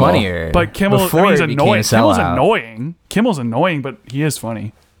like was Kimmel. funnier. But Kimmel, before he's he became annoying. a Kimmel's sellout. annoying. Kimmel's annoying, but he is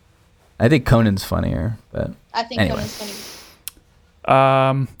funny. I think Conan's funnier, but I think Anyway. Conan's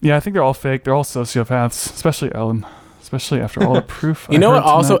funny. Yeah, I think they're all fake. They're all sociopaths, especially Ellen. Especially after all the proof. You I know what heard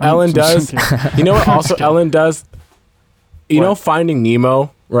also tonight. Ellen I'm just does? kidding. You know what also Ellen does? You know What? Finding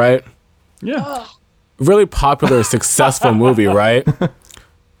Nemo, right? Yeah. Ugh. Really popular, successful movie, right?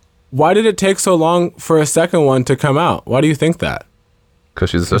 Why did it take so long for a second one to come out? Why do you think that?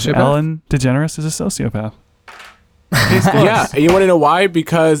 Because she's a sociopath. Ellen DeGeneres is a sociopath. Yeah, and you want to know why?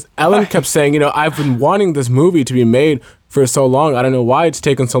 Because Ellen kept saying, I've been wanting this movie to be made for so long. I don't know why it's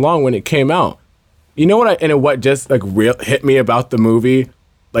taken so long when it came out. You know what? What just like hit me about the movie,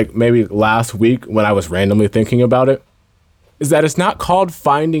 like maybe last week when I was randomly thinking about it, is that it's not called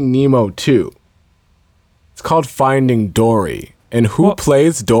Finding Nemo 2. It's called Finding Dory. And who Well-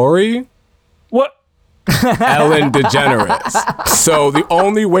 plays Dory? What? Ellen DeGeneres. So the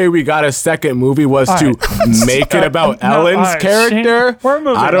only way we got a second movie was All to right. make it about No, Ellen's all right, character. Shane, we're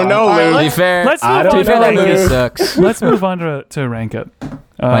moving I don't on. know, All right, Lou. to be fair, Let's I move don't on. to be fair, that know, movie Lou. sucks. Let's move on to rank it.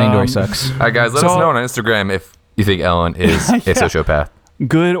 Finding Dory Um, sucks. All right, guys, let So- us know on Instagram if you think Ellen is a sociopath.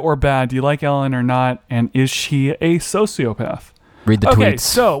 good or bad? Do you like Ellen or not? And is she a sociopath? Read the Okay, tweets.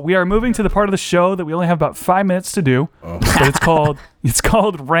 so we are moving to the part of the show that we only have about 5 minutes to do, but it's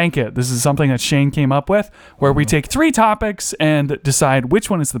called Rank It. This is something that Shane came up with, where we take 3 topics and decide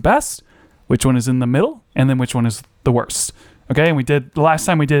which one is the best, which one is in the middle, and then which one is the worst. Okay, and the last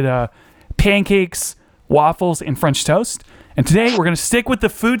time we did pancakes, waffles, and French toast, and today we're gonna stick with the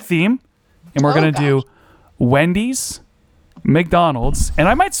food theme, and we're gonna do Wendy's, McDonald's, and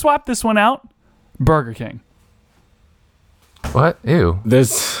I might swap this one out, Burger King. What? Ew.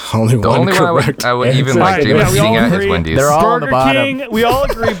 There's only The one only one correct I would even answer. like Alright, to yeah, we eating all at is agree. Wendy's. They're all on the Burger bottom. King, we all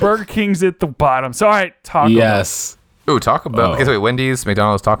agree Burger King's at the bottom. So all right, Taco Bell. Yes. Ooh, Taco Bell. Oh. Okay, so wait, Wendy's,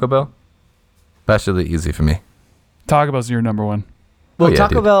 McDonald's, Taco Bell? That's really easy for me. Taco Bell's your number one. Well, yeah,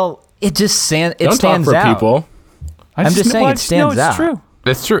 Taco dude. Bell, it just Don't stands talk for out. people. I'm just saying it stands it's out. true.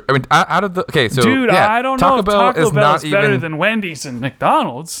 It's true. I mean, out of the... Okay, so... Dude, yeah, I don't know Taco if Bell Taco is Bell not is better even... than Wendy's and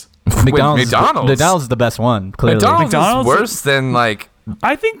McDonald's. McDonald's is the best one, clearly. McDonald's McDonald's is worse than, like...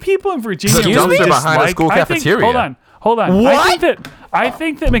 I think people in Virginia The really dumpster dislike. behind a school cafeteria. Hold on. What? I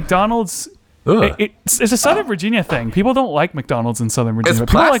think that McDonald's. Ugh. It's a Southern Virginia thing. People don't like McDonald's in Southern Virginia. It's but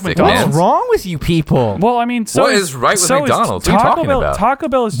people like plastic, McDonald's. What's wrong with you people? Well, I mean, so What is right with so is McDonald's? What are you Taco talking Bell, about? Taco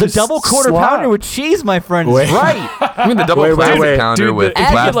Bell is The just double quarter slop. pounder with cheese, my friend, is Wait. right. I mean, the double Wait, plastic wait. pounder Dude, with if you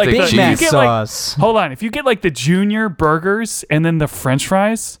get, plastic like, the- Big cheese. Mac you get, like- sauce. Hold on. If you get like the junior burgers and then the French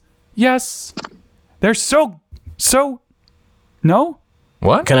fries, yes, they're so. No.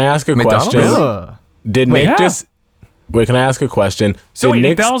 What? Can I ask a McDonald's? question? Ugh. Did Nick Yeah. just... Wait, can I ask a question? So Did wait,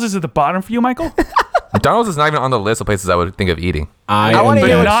 Nick's- McDonald's is at the bottom for you, Michael? McDonald's is not even on the list of places I would think of eating. I I wanna am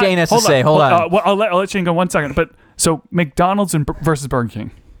hear dead. what Shane has to say. Hold on. Well, I'll let Shane go 1 second. But so McDonald's versus Burger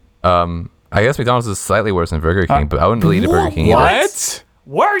King. I guess McDonald's is slightly worse than Burger King, but I wouldn't really eat a Burger King either. What?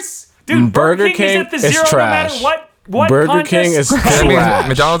 Worse, dude. Burger King is King at the is zero trash. no matter what Burger contest. King is That means trash.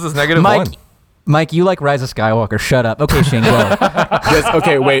 McDonald's is negative Mike, 1. Mike, you like Rise of Skywalker. Shut up. Okay, Shane, go. Just,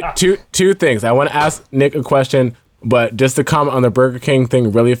 okay, wait. Two things. I want to ask Nick a question, but just to comment on the Burger King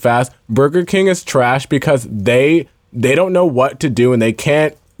thing really fast. Burger King is trash because they don't know what to do and they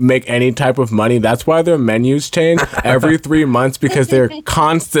can't make any type of money. That's why their menus change every 3 months because they're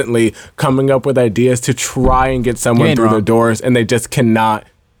constantly coming up with ideas to try and get You someone ain't through their wrong. doors, and they just cannot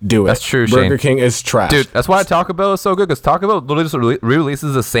do it. That's true, Burger Shane. King is trash. Dude, that's why Taco Bell is so good, because Taco Bell literally just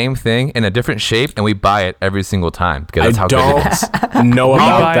re-releases the same thing in a different shape, and we buy it every single time, because that's how good it is. don't know buy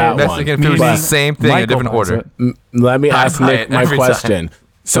about it that Mexican one. food is But the same thing in a Michael different buys order. it. let me I ask buy Nick it my every time. question. Go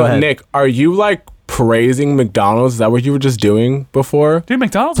So, ahead. Nick, are you like praising McDonald's? Is that what you were just doing before? Dude,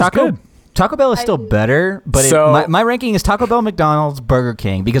 McDonald's is good. Taco Bell is still better, but So- my ranking is Taco Bell, McDonald's, Burger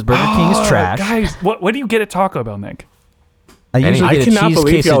King, because Burger King is trash. Guys, what do you get at Taco Bell, Nick? I usually I get a cannot cheese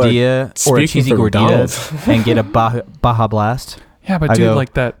believe y'all are quesadilla or a speaking cheesy for gordita McDonald's. and get a Baja Blast. Yeah, but I dude, go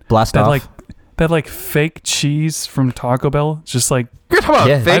like that blast that off. like fake cheese from Taco Bell, it's just like You're talking about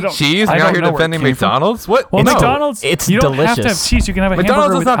Yeah. I fake don't- cheese, I and you're out don't here know where it defending came from. McDonald's? What? well, No. McDonald's. it's you don't have to have delicious. cheese. You can have a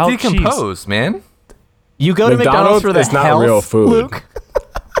McDonald's hamburger does not without cheese. decompose, man. You go to McDonald's McDonald's for the is not health, real food. Luke.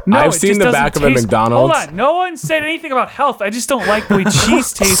 No, I've it seen just the doesn't back of a taste- McDonald's. Hold on, no one said anything about health. I just don't like the way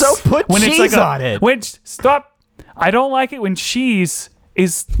cheese tastes. So put when it's like cheese on it. Stop. I don't like it when cheese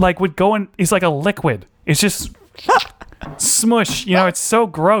is like would go in. Is like a liquid. It's just smush. You know, it's so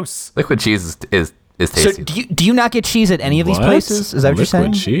gross. Liquid cheese is So tasty. do you not get cheese at any of these What? places? Is that what you're saying?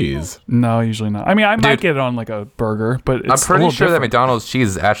 Liquid chease. No, usually not. I mean, I might Dude. get it on like a burger, but it's I'm a pretty little sure that different. McDonald's cheese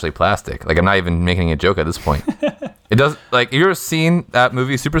is actually plastic. Like, I'm not even making a joke at this point. It does. Like, you ever seen that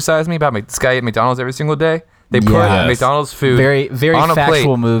movie Super Size Me about this guy at McDonald's every single day? They put Yes. McDonald's food Very on a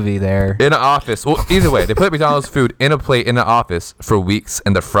factual plate movie there. in an office. Well, either way, they put McDonald's food in a plate in an office for weeks,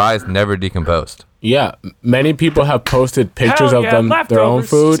 and the fries never decomposed. Yeah, many people have posted pictures Hell of yeah, them, their own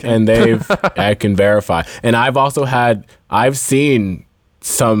leftovers. food, and I can verify. And I've seen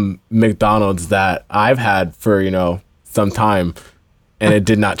some McDonald's that I've had for, some time, and it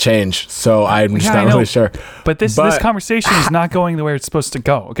did not change. So I'm just Yeah, I not know. really sure. But this conversation is not going the way it's supposed to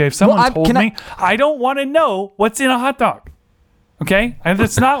go. Okay, if someone Well, told can I- me, I don't want to know what's in a hot dog. Okay, and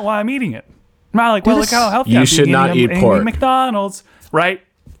that's not why I'm eating it. I'm not like, well, look how healthy You I'm should being not eating eat pork. McDonald's, right?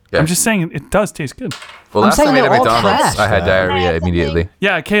 Yeah. I'm just saying it does taste good. Well, I'm last time saying I ate at they're all McDonald's, trash. I had diarrhea something. immediately.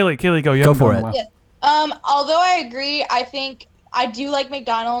 Yeah, Kaylee, go. You Go haven't for gone in a it. while. Yes. Although I agree, I think I do like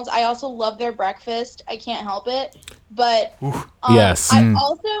McDonald's. I also love their breakfast. I can't help it. But Yes.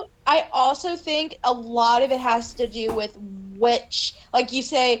 I also think a lot of it has to do with which, like you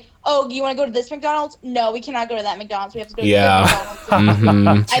say, oh, you want to go to this McDonald's? No, we cannot go to that McDonald's. We have to go to Yeah. this McDonald's. Mhm.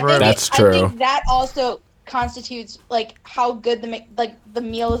 I think That's I true. think that also constitutes like how good the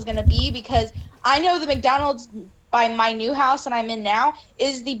meal is going to be, because I know the McDonald's by my new house that I'm in now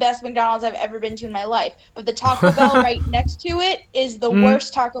is the best McDonald's I've ever been to in my life. But the Taco Bell right next to it is the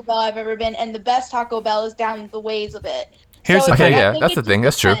worst Taco Bell I've ever been, and the best Taco Bell is down the ways of it. Here's the it's thing. like, I Yeah, think that's it the thing.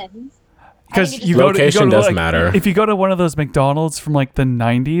 just That's true. depends. Because I think it you just go to Location does like, matter. If you go to one of those McDonald's from like the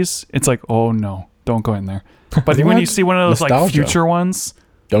 90s, it's like, oh no, don't go in there. But when you see one of those like Nostalgia. future ones,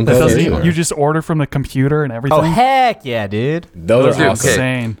 Don't that go doesn't there even, either. you just order from the computer and everything. Oh heck yeah, dude! Those Dude, are awesome. okay.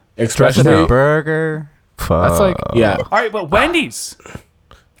 Insane. Especially, No. Burger. Fuck. That's like yeah. All right, but Wendy's.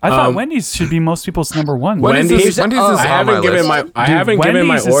 I thought Wendy's should be most people's number one. Wendy's is I on my haven't given list. my I Dude, haven't given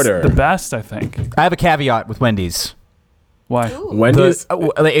my Wendy's is order. the best, I think. I have a caveat with Wendy's. Why? Wendy's.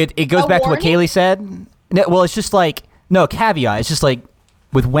 It goes A back to what warning? Kaylee said. No, well, it's just like no caveat. It's just like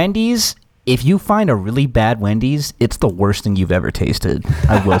with Wendy's. If you find a really bad Wendy's, it's the worst thing you've ever tasted.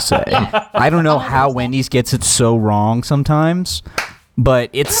 I will say. I don't know how Wendy's gets it so wrong sometimes, but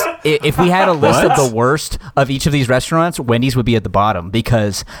if we had a list of the worst of each of these restaurants, Wendy's would be at the bottom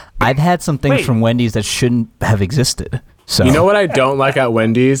because I've had some things Wait. from Wendy's that shouldn't have existed. So You know what I don't like at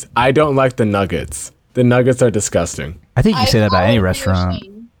Wendy's? I don't like the nuggets. The nuggets are disgusting. I think you say that about any I restaurant.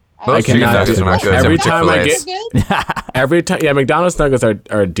 Most chicken cannot nuggets do are not it. good. Every except time I Chick-fil-A's. get- Every time, yeah, McDonald's nuggets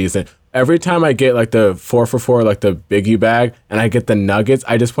are decent. Every time I get like the 4 for $4, like the biggie bag, and I get the nuggets,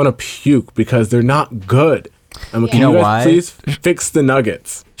 I just want to puke because they're not good. I'm like, You can know you guys why? please fix the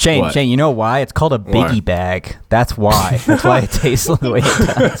nuggets? Shane, What? Shane, you know why? It's called a Why? biggie bag. That's why. That's why it tastes the way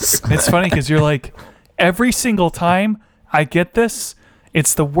it does. It's funny because you're like, every single time I get this,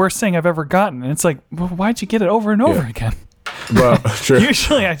 it's the worst thing I've ever gotten. And it's like, well, why'd you get it over and over Yeah. again? Well, true.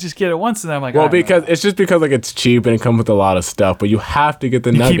 Usually I just get it once and then I'm like, Well, "All right, because it's just because like it's cheap and it comes with a lot of stuff, but you have to get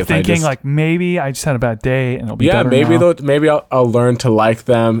the you nuggets. keep thinking I just, like maybe I just had a bad day and it'll be yeah, better maybe now. maybe I'll learn to like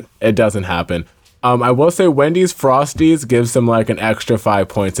them. It doesn't happen. I will say Wendy's Frosties gives them like an extra 5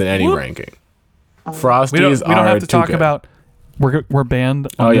 points in any Whoop. ranking. Frosties we don't are have to too talk good. about. We're banned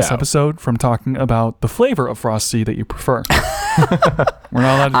on Oh, this yeah. episode from talking about the flavor of Frosty that you prefer. We're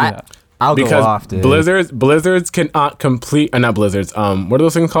not allowed to do that. I'll go because off, dude. Blizzards cannot complete. Not Blizzards. What are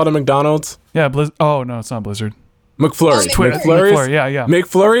those things called at McDonald's? Yeah, oh no, it's not Blizzard. McFlurries. McFlurry, yeah.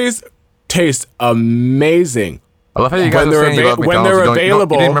 McFlurries taste amazing. I love how you guys When are they're saying you love when McDonald's. they're you don't-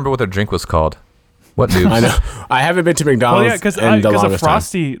 available- You didn't remember what their drink was called. What noobs? I know. I haven't been to Well, McDonald's yeah, because in the the longest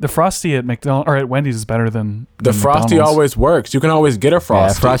time. Frosty at McDonald's or at Wendy's is better than The Frosty McDonald's. always works. You can always get a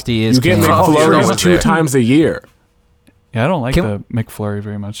Frosty. Frosty is You get king. Frosty McFlurries always 2 there. times a year. Yeah, I don't like Can- the McFlurry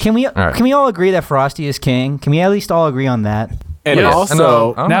very much. Can we right. can we all agree that Frosty is king? Can we at least all agree on that? And Yes.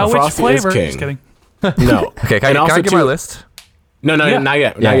 also, I don't Now know. which Frosty flavor? is king. Just kidding. No. Okay, can And I also get my too- list? No, Yeah. not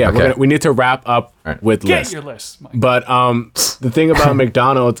yet. Yeah, Not yet. okay. We need to wrap up Alright. with Get list. your list, Mike. But the thing about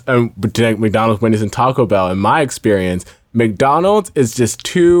McDonald's, between McDonald's, Wendy's, and Taco Bell, in my experience, McDonald's is just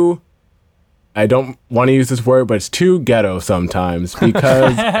too. I don't want to use this word, but it's too ghetto sometimes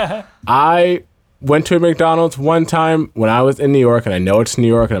because I went to a McDonald's one time when I was in New York, and I know it's New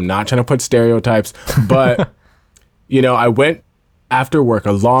York, and I'm not trying to put stereotypes, but I went after work,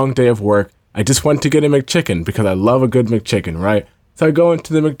 a long day of work. I just went to get a McChicken because I love a good McChicken, right? So I go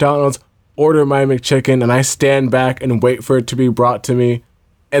into the McDonald's, order my McChicken, and I stand back and wait for it to be brought to me.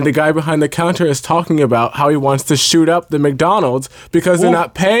 And the guy behind the counter is talking about how he wants to shoot up the McDonald's because they're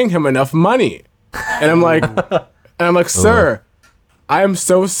not paying him enough money. And I'm like, sir, I am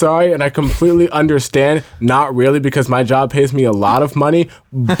so sorry, and I completely understand. Not really, because my job pays me a lot of money,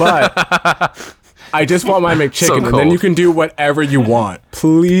 but I just want my McChicken, So and then cold. you can do whatever you want.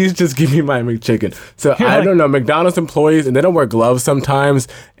 Please just give me my McChicken. So I like- don't know, McDonald's employees, and they don't wear gloves sometimes,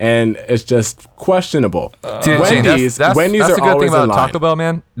 and it's just questionable. Dude, Shane, Wendy's that's are the good thing always about in line. Taco Bell,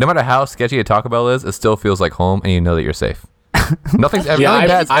 man. No matter how sketchy a Taco Bell is, it still feels like home, and you know that you're safe. Nothing's ever, Yeah, nothing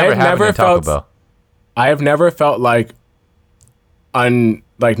bad's I've ever happened never at Taco felt- Bell. I have never felt like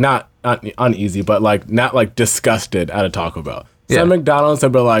not uneasy, but like not like disgusted at a Taco Bell. Yeah. Some McDonald's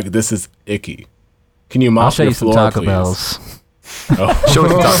have been like, this is icky. Can you mop I'll show your you some floor, Taco please? Bells. Show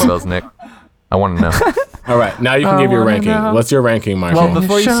us the Taco Bells, Nick. I want to know. All right, now you can give your wanna ranking. know. What's your ranking, Michael? Well,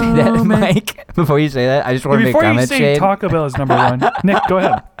 before you say that, Show me. Mike, before you say that, I just want to make a Before you comment, say Shane. Taco Bell is number one, Nick, go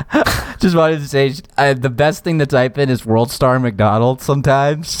ahead. Just wanted to say the best thing to type in is World Star McDonald's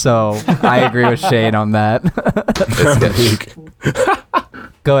sometimes. So I agree with Shane on that. It's sketchy.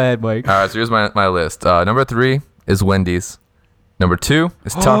 Go ahead, Mike. All right, so here's my list. Number 3 is Wendy's. Number 2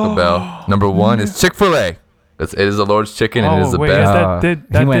 is Taco Bell. Number 1 is Chick-fil-A. It is the Lord's chicken, and it is the wait, best.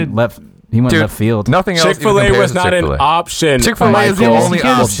 that he went did- left. He went Dude, left field. nothing else even Chick-fil-A compares was to not an Chick-fil-A. option. Chick-fil-A is the Michael. only You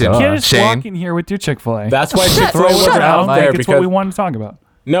can't just- option. You can't just Shane. walk in here with your Chick-fil-A. That's why Throw Chick-fil-A it wasn't around out like there it's what because we want to talk about.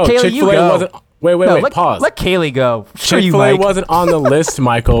 no, Kayla, you Chick-fil-A go. wasn't. Wait, No, pause. let Kaylee go. Sure, you Chick-fil-A Mike. wasn't on the list,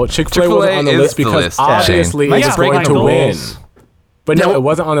 Michael. Chick-fil-A wasn't on the Chick-fil-A list is the because list, obviously Shane. it's Mike's going breaking to the win. rules. But no, No, it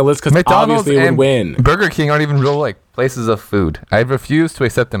wasn't on the list because McDonald's obviously it would and win. Burger King aren't even real like places of food. I refuse to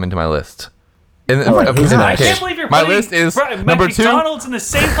accept them into my list. And, All right, who's I next? can't believe you're my putting list is Bro, number 2. McDonald's in the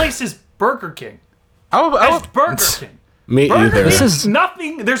same place as Burger King. I As Burger King. Me Burger either. King, This is-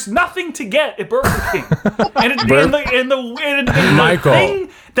 nothing. There's nothing to get at Burger King. And the Michael. thing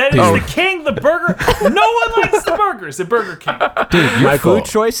that is the king, the burger. No one likes the burgers at Burger King. Your Michael. food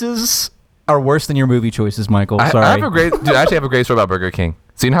choices are worse than your movie choices, Michael. Sorry. I actually have a great story about Burger King.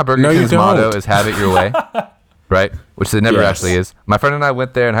 So you know how Burger No, you King's don't. motto is "Have it your way," right? Which it never Yes. actually is. My friend and I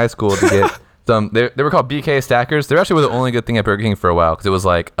went there in high school to get some. They were called BK Stackers. They actually were the only good thing at Burger King for a while because it was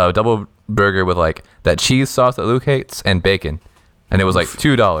like a double burger with like that cheese sauce that Luke hates and bacon, and it was like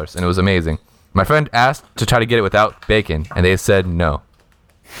 $2, and it was amazing. My friend asked to try to get it without bacon, and they said no.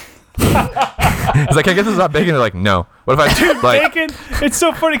 He's like, I guess it's not bacon. They're like, no. What if I like? Bacon. It's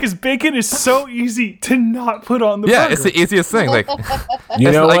so funny because bacon is so easy to not put on the Yeah, burger. it's the easiest thing. Like, You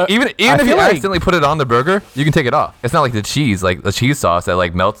it's know like what? even I if you feel like- accidentally put it on the burger, you can take it off. It's not like the cheese sauce that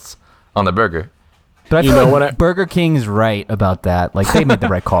like melts on the burger. But I You feel know like what I- Burger King's right about that. Like, they made the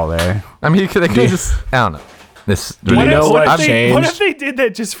right call there. I mean, they could just I don't know. This Do you know what if they, changed? what if they did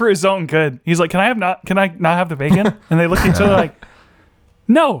that just for his own good? He's like, Can I not have the bacon? And they look at each other like,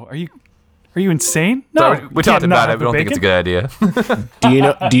 no, are you insane? No, So you we can't talked not about it. have We the don't think it's a bacon. good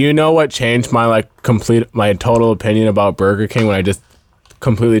idea. Do you know what changed my my total opinion about Burger King when I just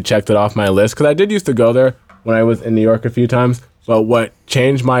completely checked it off my list? Because I did used to go there when I was in New York a few times. But what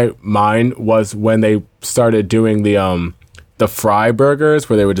changed my mind was when they started doing the fry burgers,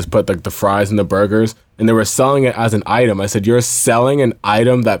 where they would just put like the fries in the burgers, and they were selling it as an item. I said, you're selling an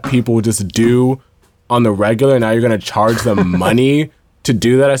item that people just do on the regular. Now you're gonna charge them money to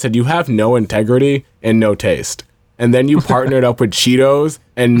do that. I said, you have no integrity and no taste. And then you partnered up with Cheetos,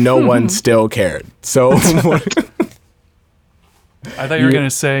 and no one still cared. So, I thought you were going to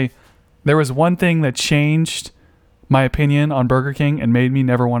say there was one thing that changed my opinion on Burger King and made me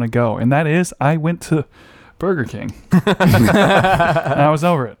never want to go. And that is I went to Burger King. And I was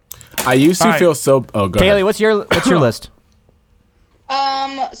over it. I used to All right. feel so. Oh, go Kaylee, ahead. what's your list?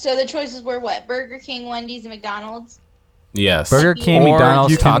 So the choices were what? Burger King, Wendy's, and McDonald's. Yes. Burger King, Or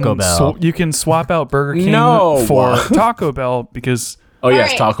McDonald's, you can Taco Bell. you can swap out Burger King No. for Taco Bell because Oh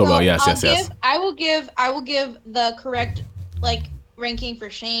yes, Alright, Taco so Bell. Yes, I'll yes, yes. I will give the correct ranking for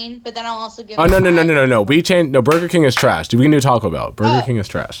Shane, but then I'll also give. Oh no, no, no, mine. no, no, no. We changed. No, Burger King is trash. We can do Taco Bell. Burger Oh. King is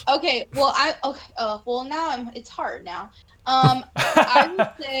trash. Okay, well well now it's hard now. I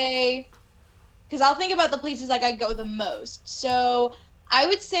would say because I'll think about the places like I go the most. So I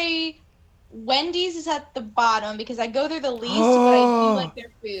would say Wendy's is at the bottom because I go there the least, but I do like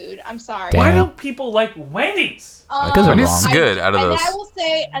their food. I'm sorry. why Damn. don't people like Wendy's? Because they're Um, Wendy's is wrong. good out of and those. then I will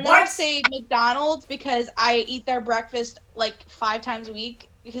say, and then What? I'll say McDonald's because I eat their breakfast like 5 times a week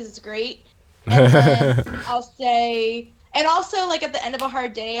because it's great. And then I'll say, and also like at the end of a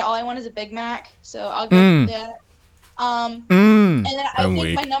hard day, all I want is a Big Mac, so I'll give that. And then I I'm think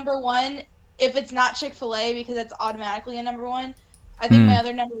weak. my number one, if it's not Chick-fil-A because that's automatically a number one, I think my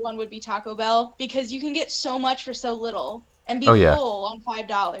other number one would be Taco Bell because you can get so much for so little and be Oh, yeah. full on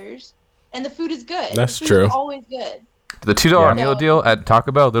 $5, and the food is good. That's the food true. Is always good. The $2 Yeah. meal deal at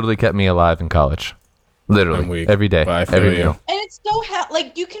Taco Bell literally kept me alive in college. I'm Literally weak, every day, but I feel every you. meal. And it's so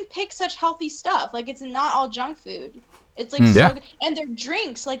like you can pick such healthy stuff. Like it's not all junk food. It's like Yeah. so good. And their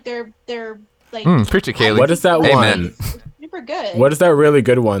drinks, like they're like Preach it, Kaylee. What is that Amen. one? super good. What is that really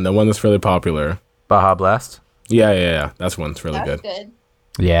good one? The one that's really popular. Baja Blast. Yeah. That's one's really That's good. good.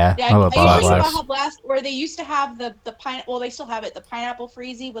 Yeah, Yeah, I love I Baja used to Blast. Baja Blast, or they used to have the pine. Well, they still have it. The pineapple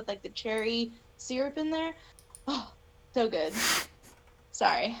freezy with like the cherry syrup in there. Oh, so good.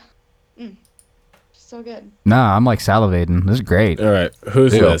 Sorry. So good. Nah, I'm like salivating. This is great. All right.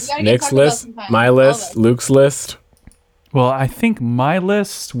 Whose Ew. list? You gotta get Nick's Taco Bell list. sometime. My All of list. it. Luke's list. Well, I think my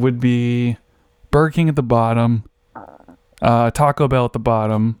list would be Burger King at the bottom, Taco Bell at the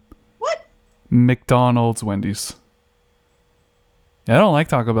bottom, What? McDonald's, Wendy's. Yeah, I don't like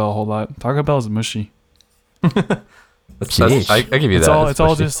Taco Bell a whole lot. Taco Bell is mushy. Jeez. I give you It's that. all it's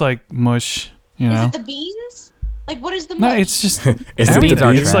all especially- just like mush, you Is know. it the beans? Like what is the? No, mush? it's just Is it everything. the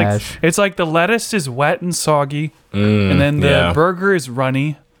It's like trash? it's like the lettuce is wet and soggy, and then the yeah. burger is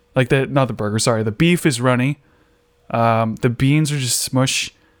runny. Like the beef is runny. The beans are just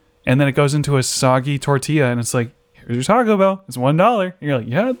smush, and then it goes into a soggy tortilla, and it's like, here's your Taco Bell. It's $1. And you're like,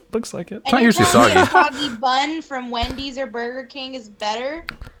 yeah, it looks like it. And not you're usually telling me soggy. a soggy bun from Wendy's or Burger King is better.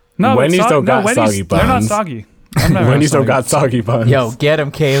 No, Wendy's it's don't got soggy They're not buns. soggy. I'm not Wendy's don't wrestling. got soggy buns. Yo, get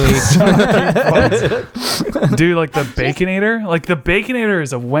him, Kaylee. Dude, like the Baconator? Like the Baconator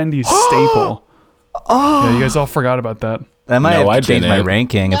is a Wendy's staple. Oh. Yeah, you guys all forgot about that. I might No, have I to change my didn't.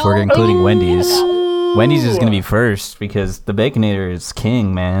 ranking if we're including Wendy's. Wendy's is gonna be first because the Baconator is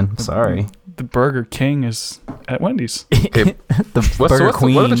king, man. Sorry. The Burger King is at Wendy's. Okay, The what Burger are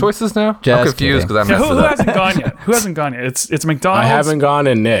Queen. the choices now? Just I'm confused because I Yeah, messed who it up. hasn't gone yet? Who hasn't gone yet? It's I McDonald's. haven't gone,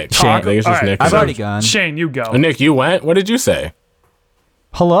 and Nick. Shane. I think it's just All right, Nick. I've So- already gone. Shane, you go. Nick, you went? What did you say?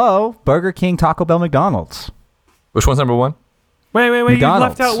 Hello, Burger King, Taco Bell, McDonald's. Which one's number one? Wait. You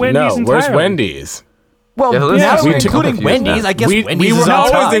McDonald's. left out Wendy's No, entirely. where's Wendy's? Well, Yeah, now let's- we're we- including I'm confused Wendy's. now. I guess We Wendy's were is on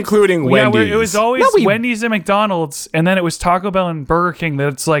always top. including Yeah, Wendy's. it was always No, we- Wendy's and McDonald's, and then it was Taco Bell and Burger King. That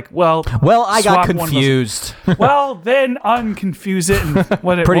it's like, well, Well, I got swap one of those- confused. Well, then unconfuse it. And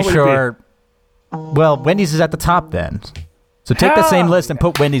what Pretty what would it be? sure. Well, Wendy's is at the top then. So take the same How? list and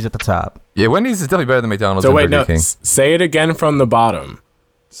put Wendy's at the top. Yeah, Wendy's is definitely better than McDonald's So and wait, Burger no. King. Say it again from the bottom.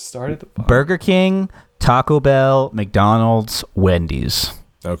 Start at the bottom. Burger King, Taco Bell, McDonald's, Wendy's.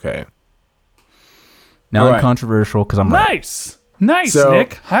 Okay. Now I'm Alright. controversial because I'm right. Nice, So-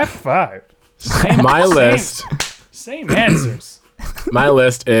 Nick. High five. My list. Same answers. My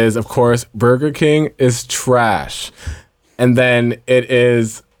list is, of course, Burger King is trash, and then it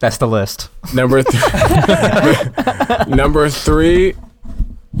is That's the list. number number 3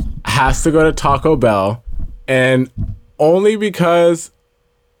 has to go to Taco Bell, and only because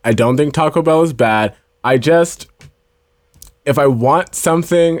I don't think Taco Bell is bad. If I want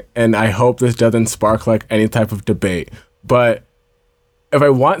something, and I hope this doesn't spark like any type of debate, but if I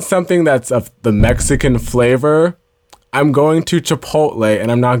want something that's of the Mexican flavor, I'm going to Chipotle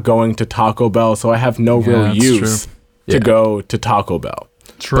and I'm not going to Taco Bell, so I have no real that's use true. to Yeah. go to Taco Bell.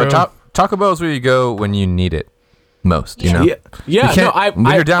 True. But Taco Bell is where you go when you need it most, you know? Yeah, You no, can't,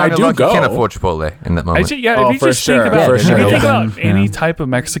 when you're down I in do luck, go. you can't afford Chipotle in that moment. Yeah, Oh, if you for just sure, think about, for if you sure. think about Yeah. any type of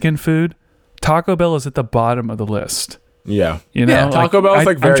Mexican food, Taco Bell is at the bottom of the list. Yeah, You know, Yeah. Taco Bell's,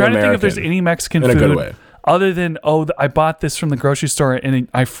 like, very I'm trying to think if there's American any Mexican in a food good way. other than I bought this from the grocery store and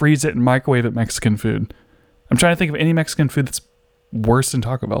I freeze it and microwave it Mexican food. I'm trying to think of any Mexican food that's worse than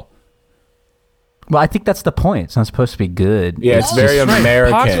Taco Bell. Well, I think that's the point. It's not supposed to be good. Yeah, it's very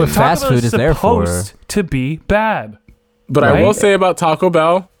American. That's what fast Taco Bell food is there for. supposed to be bad. But I Right? will say about Taco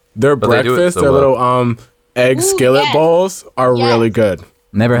Bell, their But they do it breakfast, so their well. little egg Ooh, skillet yes. bowls are Yes. really good.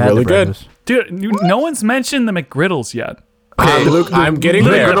 Never had Really the good. breakfast. Dude, no one's mentioned the McGriddles yet. Luke, I'm getting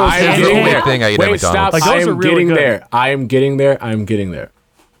the there. McGriddles I'm is the getting only there. thing I eat at Wait, McDonald's. stop. Like, I those are am really getting good. there. I am getting there. I'm getting there.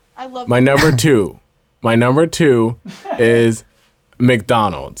 I love My number 2. My number 2 is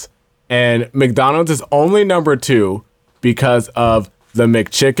McDonald's. And McDonald's is only number 2 because of the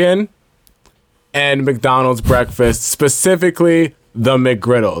McChicken and McDonald's breakfast, specifically the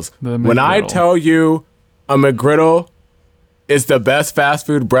McGriddles. The When I McGriddle. tell you a McGriddle is the best fast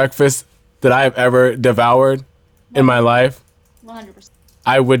food breakfast that I have ever devoured in my life, 100%.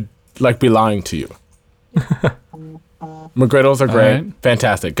 I would be lying to you. McGriddles are great. right.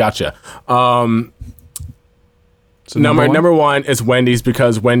 Fantastic. Gotcha. So Number 1 is Wendy's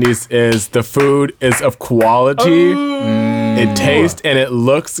because Wendy's is the food is of quality. It tastes and it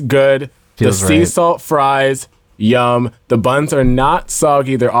looks good. Feels the sea right. salt fries, yum. The buns are not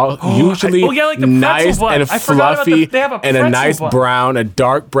soggy. They're all usually oh, yeah, like the pretzel nice bun. and I forgot about fluffy they have a and a pretzel nice bun. brown, a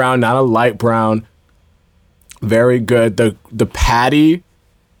dark brown, not a light brown. Very good. The patty,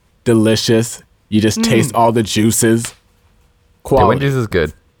 delicious. You just taste all the juices. Yeah, Quality. Wendy's is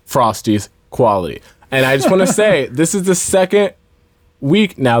good. Frosties, quality. And I just want to say, this is the second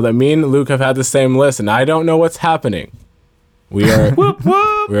week now that me and Luke have had the same list, and I don't know what's happening. We are Whoop,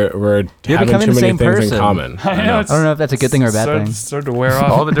 whoop. we're having becoming too the many same things person. in common. I know, I don't know if that's a good thing or a bad thing. Started to wear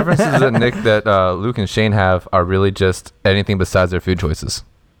off. All the differences that Nick, that Luke and Shane have are really just anything besides their food choices.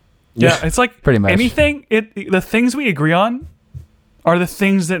 Yeah, it's like Pretty much. anything. The things we agree on are the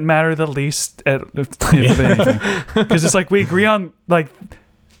things that matter the least at anything. Because it's like we agree on like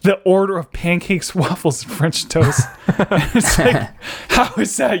the order of pancakes, waffles, and French toast. And it's like, how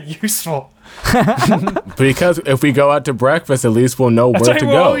is that useful? Because if we go out to breakfast, at least we'll know That's where why to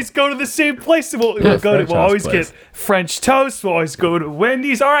we'll go. always go to the same place. We'll French always house place. get French toast. We'll always go to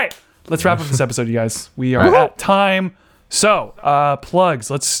Wendy's. All right, let's wrap up this episode, you guys. We are at time. So, plugs.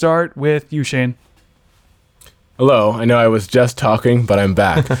 Let's start with you, Shane. Hello, I know I was just talking, but I'm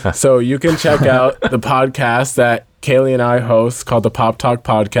back. So you can check out the podcast that Kaylee and I host called the Pop Talk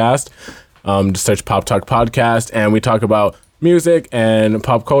Podcast. Just search Pop Talk Podcast, and we talk about music and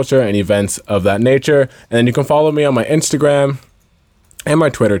pop culture and events of that nature. And then you can follow me on my Instagram and my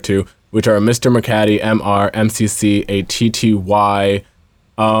Twitter too, which are Mr. McCatty,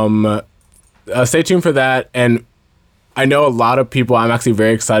 MrMCCATTY. stay tuned for that. And I know a lot of people, I'm actually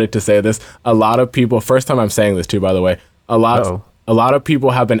very excited to say this. A lot of people, first time I'm saying this too, by the way, a lot of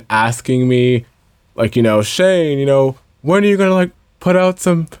people have been asking me, like, Shane, when are you going to like put out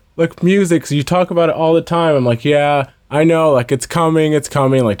some like music? So you talk about it all the time. I'm like, yeah, I know, like it's coming.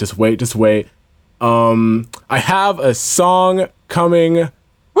 Like, just wait. I have a song coming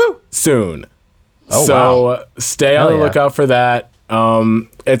soon. So stay on the lookout for that.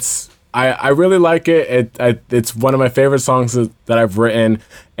 I really like it. It's one of my favorite songs that I've written,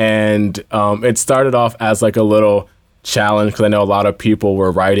 and it started off as like a little challenge because I know a lot of people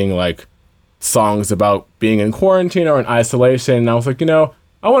were writing like songs about being in quarantine or in isolation, and I was like,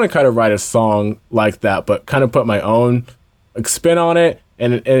 I want to kind of write a song like that, but kind of put my own like spin on it,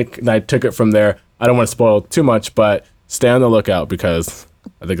 and I took it from there. I don't want to spoil too much, but stay on the lookout because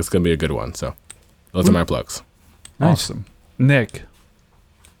I think it's gonna be a good one. So those are my plugs. Awesome. Nick.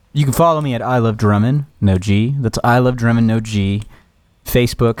 You can follow me at I Love Drummond, no G. That's I Love Drummond, no G.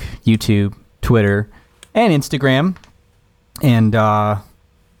 Facebook, YouTube, Twitter, and Instagram. And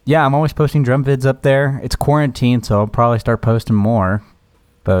yeah, I'm always posting drum vids up there. It's quarantine, so I'll probably start posting more.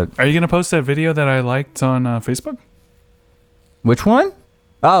 But are you gonna post that video that I liked on Facebook? Which one?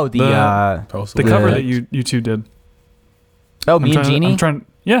 Oh, the cover that you two did. Oh, me and Jeannie? I'm trying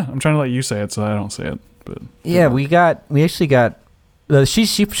to let you say it so I don't say it. But yeah, we actually got.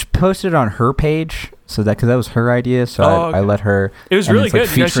 She posted it on her page, so because that was her idea. So I let her. It was really good.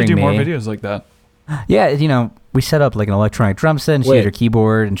 Like, you guys should do more me. videos like that. Yeah, we set up like an electronic drum set, and she had her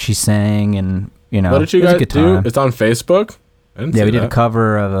keyboard, and she sang, and What did you guys do? It's on Facebook. Yeah, we did a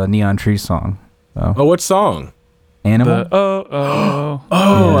cover of a Neon Tree song. So. Oh, what song? Animal.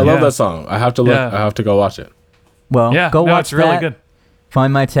 I love that song. I have to look. I have to go watch it. Well, go watch it's really good.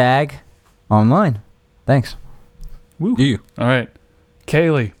 Find my tag online. Thanks. Woo. All right,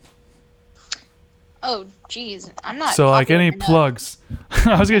 Kaylee. Oh, geez, I'm not. So, like, any plugs?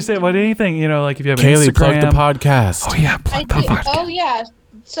 I was gonna say, anything, like if you have Kaylee, Instagram. plug the podcast. Oh yeah, plug the podcast. Oh yeah.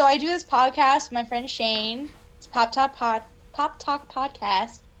 So I do this podcast with my friend Shane. It's Pop Talk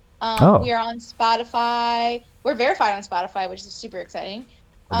Podcast. We are on Spotify. We're verified on Spotify, which is super exciting.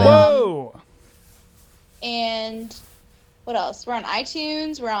 Whoa! And what else? We're on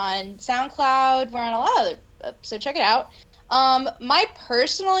iTunes. We're on SoundCloud. We're on a lot of other. So check it out. My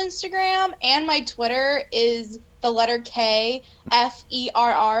personal Instagram and my Twitter is the letter K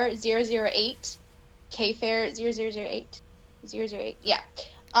FERR 008 KFair 0008 008. Yeah.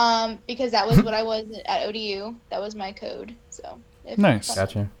 Because that was what I was at ODU. That was my code. So nice.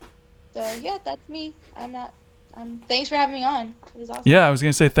 Gotcha. So yeah, that's me. Thanks for having me on. It was awesome. Yeah, I was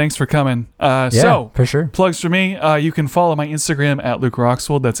gonna say thanks for coming. So for sure. Plugs for me. You can follow my Instagram at Luke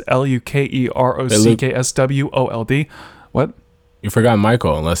Roxwold. That's LukeRockswold. What? You forgot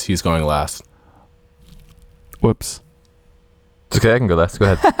Michael, unless he's going last. Whoops. It's okay, I can go last.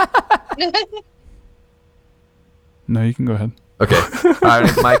 Go ahead. No, you can go ahead. Okay. All right, my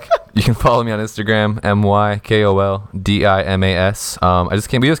name's Mike. You can follow me on Instagram,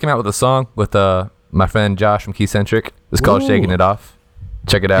 MYKOLDIMAS. We just came out with a song with my friend Josh from Keycentric. It's called Shaking It Off.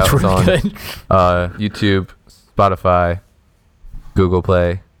 Check it out. It's really on good. YouTube, Spotify, Google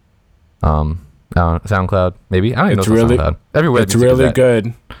Play, SoundCloud, maybe. I don't even know if it's SoundCloud. Everywhere. It's really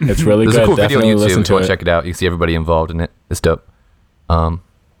good. It's really good. There's a cool video on Definitely YouTube listen if to you want it. to check it out. You can see everybody involved in it. It's dope.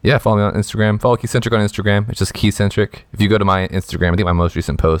 Yeah, follow me on Instagram. Follow Keycentric on Instagram. It's just Keycentric. If you go to my Instagram, I think my most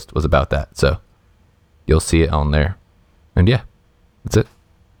recent post was about that. So you'll see it on there. And yeah, that's it.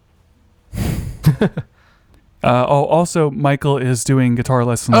 Also, Michael is doing guitar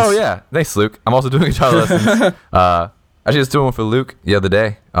lessons. Oh, yeah. Thanks, Luke. I'm also doing guitar lessons. Actually, just doing one for Luke the other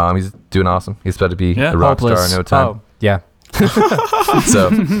day. He's doing awesome. He's about to be a rock star in no time. Oh, yeah. So,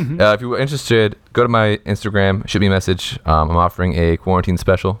 if you're interested, go to my Instagram, shoot me a message. I'm offering a quarantine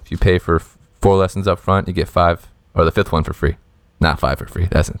special. If you pay for 4 lessons up front, you get 5, or the 5th one for free. Not 5 for free.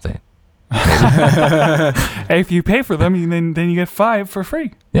 That's insane. Hey, if you pay for them, then you get 5 for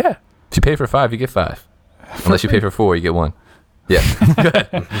free. Yeah. If you pay for 5, you get 5. Unless you pay for 4, you get 1.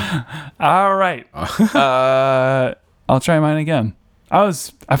 Yeah. All right. I'll try mine again. I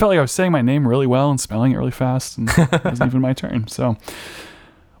felt like I was saying my name really well and spelling it really fast, and it wasn't even my turn. So,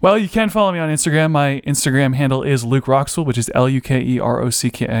 well, you can follow me on Instagram. My Instagram handle is Luke Roxwold, which is LukeRock.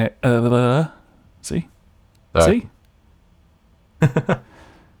 See? Sorry. See?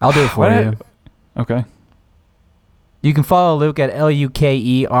 I'll do it for you. Okay. You can follow Luke at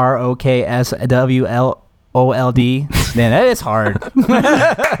LukeRoksWold. Man, that is hard.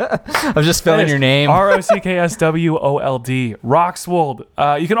 I was just spelling your name. ROCKSWOLD. Roxwold.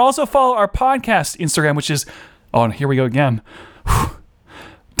 You can also follow our podcast Instagram, which is, and here we go again.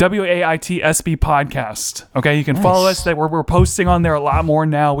 WAITSB podcast. Okay, you can follow us. That we're posting on there a lot more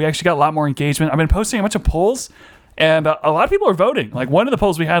now. We actually got a lot more engagement. I've been posting a bunch of polls, and a lot of people are voting. Like one of the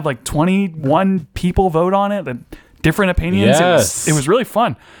polls, we had like 21 people vote on it, different opinions. Yes. It was really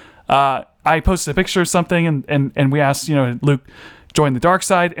fun. I posted a picture of something, and we asked, Luke, join the dark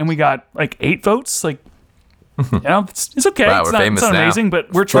side, and we got like 8 votes. Like, it's okay. Wow, it's we're famous not now. amazing,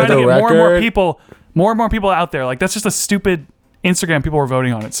 but we're trying to the get more and record- more people out there. Like, that's just a stupid Instagram. People were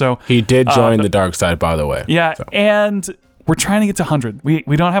voting on it. So He did join the dark side, by the way. yeah, So. and we're trying to get to 100. We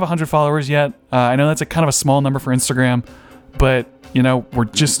don't have 100 followers yet. I know that's a kind of a small number for Instagram, but we're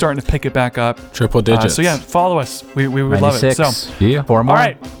just starting to pick it back up. Triple digits. So yeah, follow us. We would love it. 96. So Yeah. 4 more. all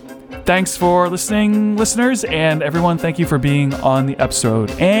right. Thanks for listening, listeners, and everyone. Thank you for being on the episode.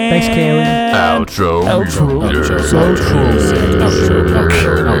 And Thanks, Kaylin. Outro. Outro.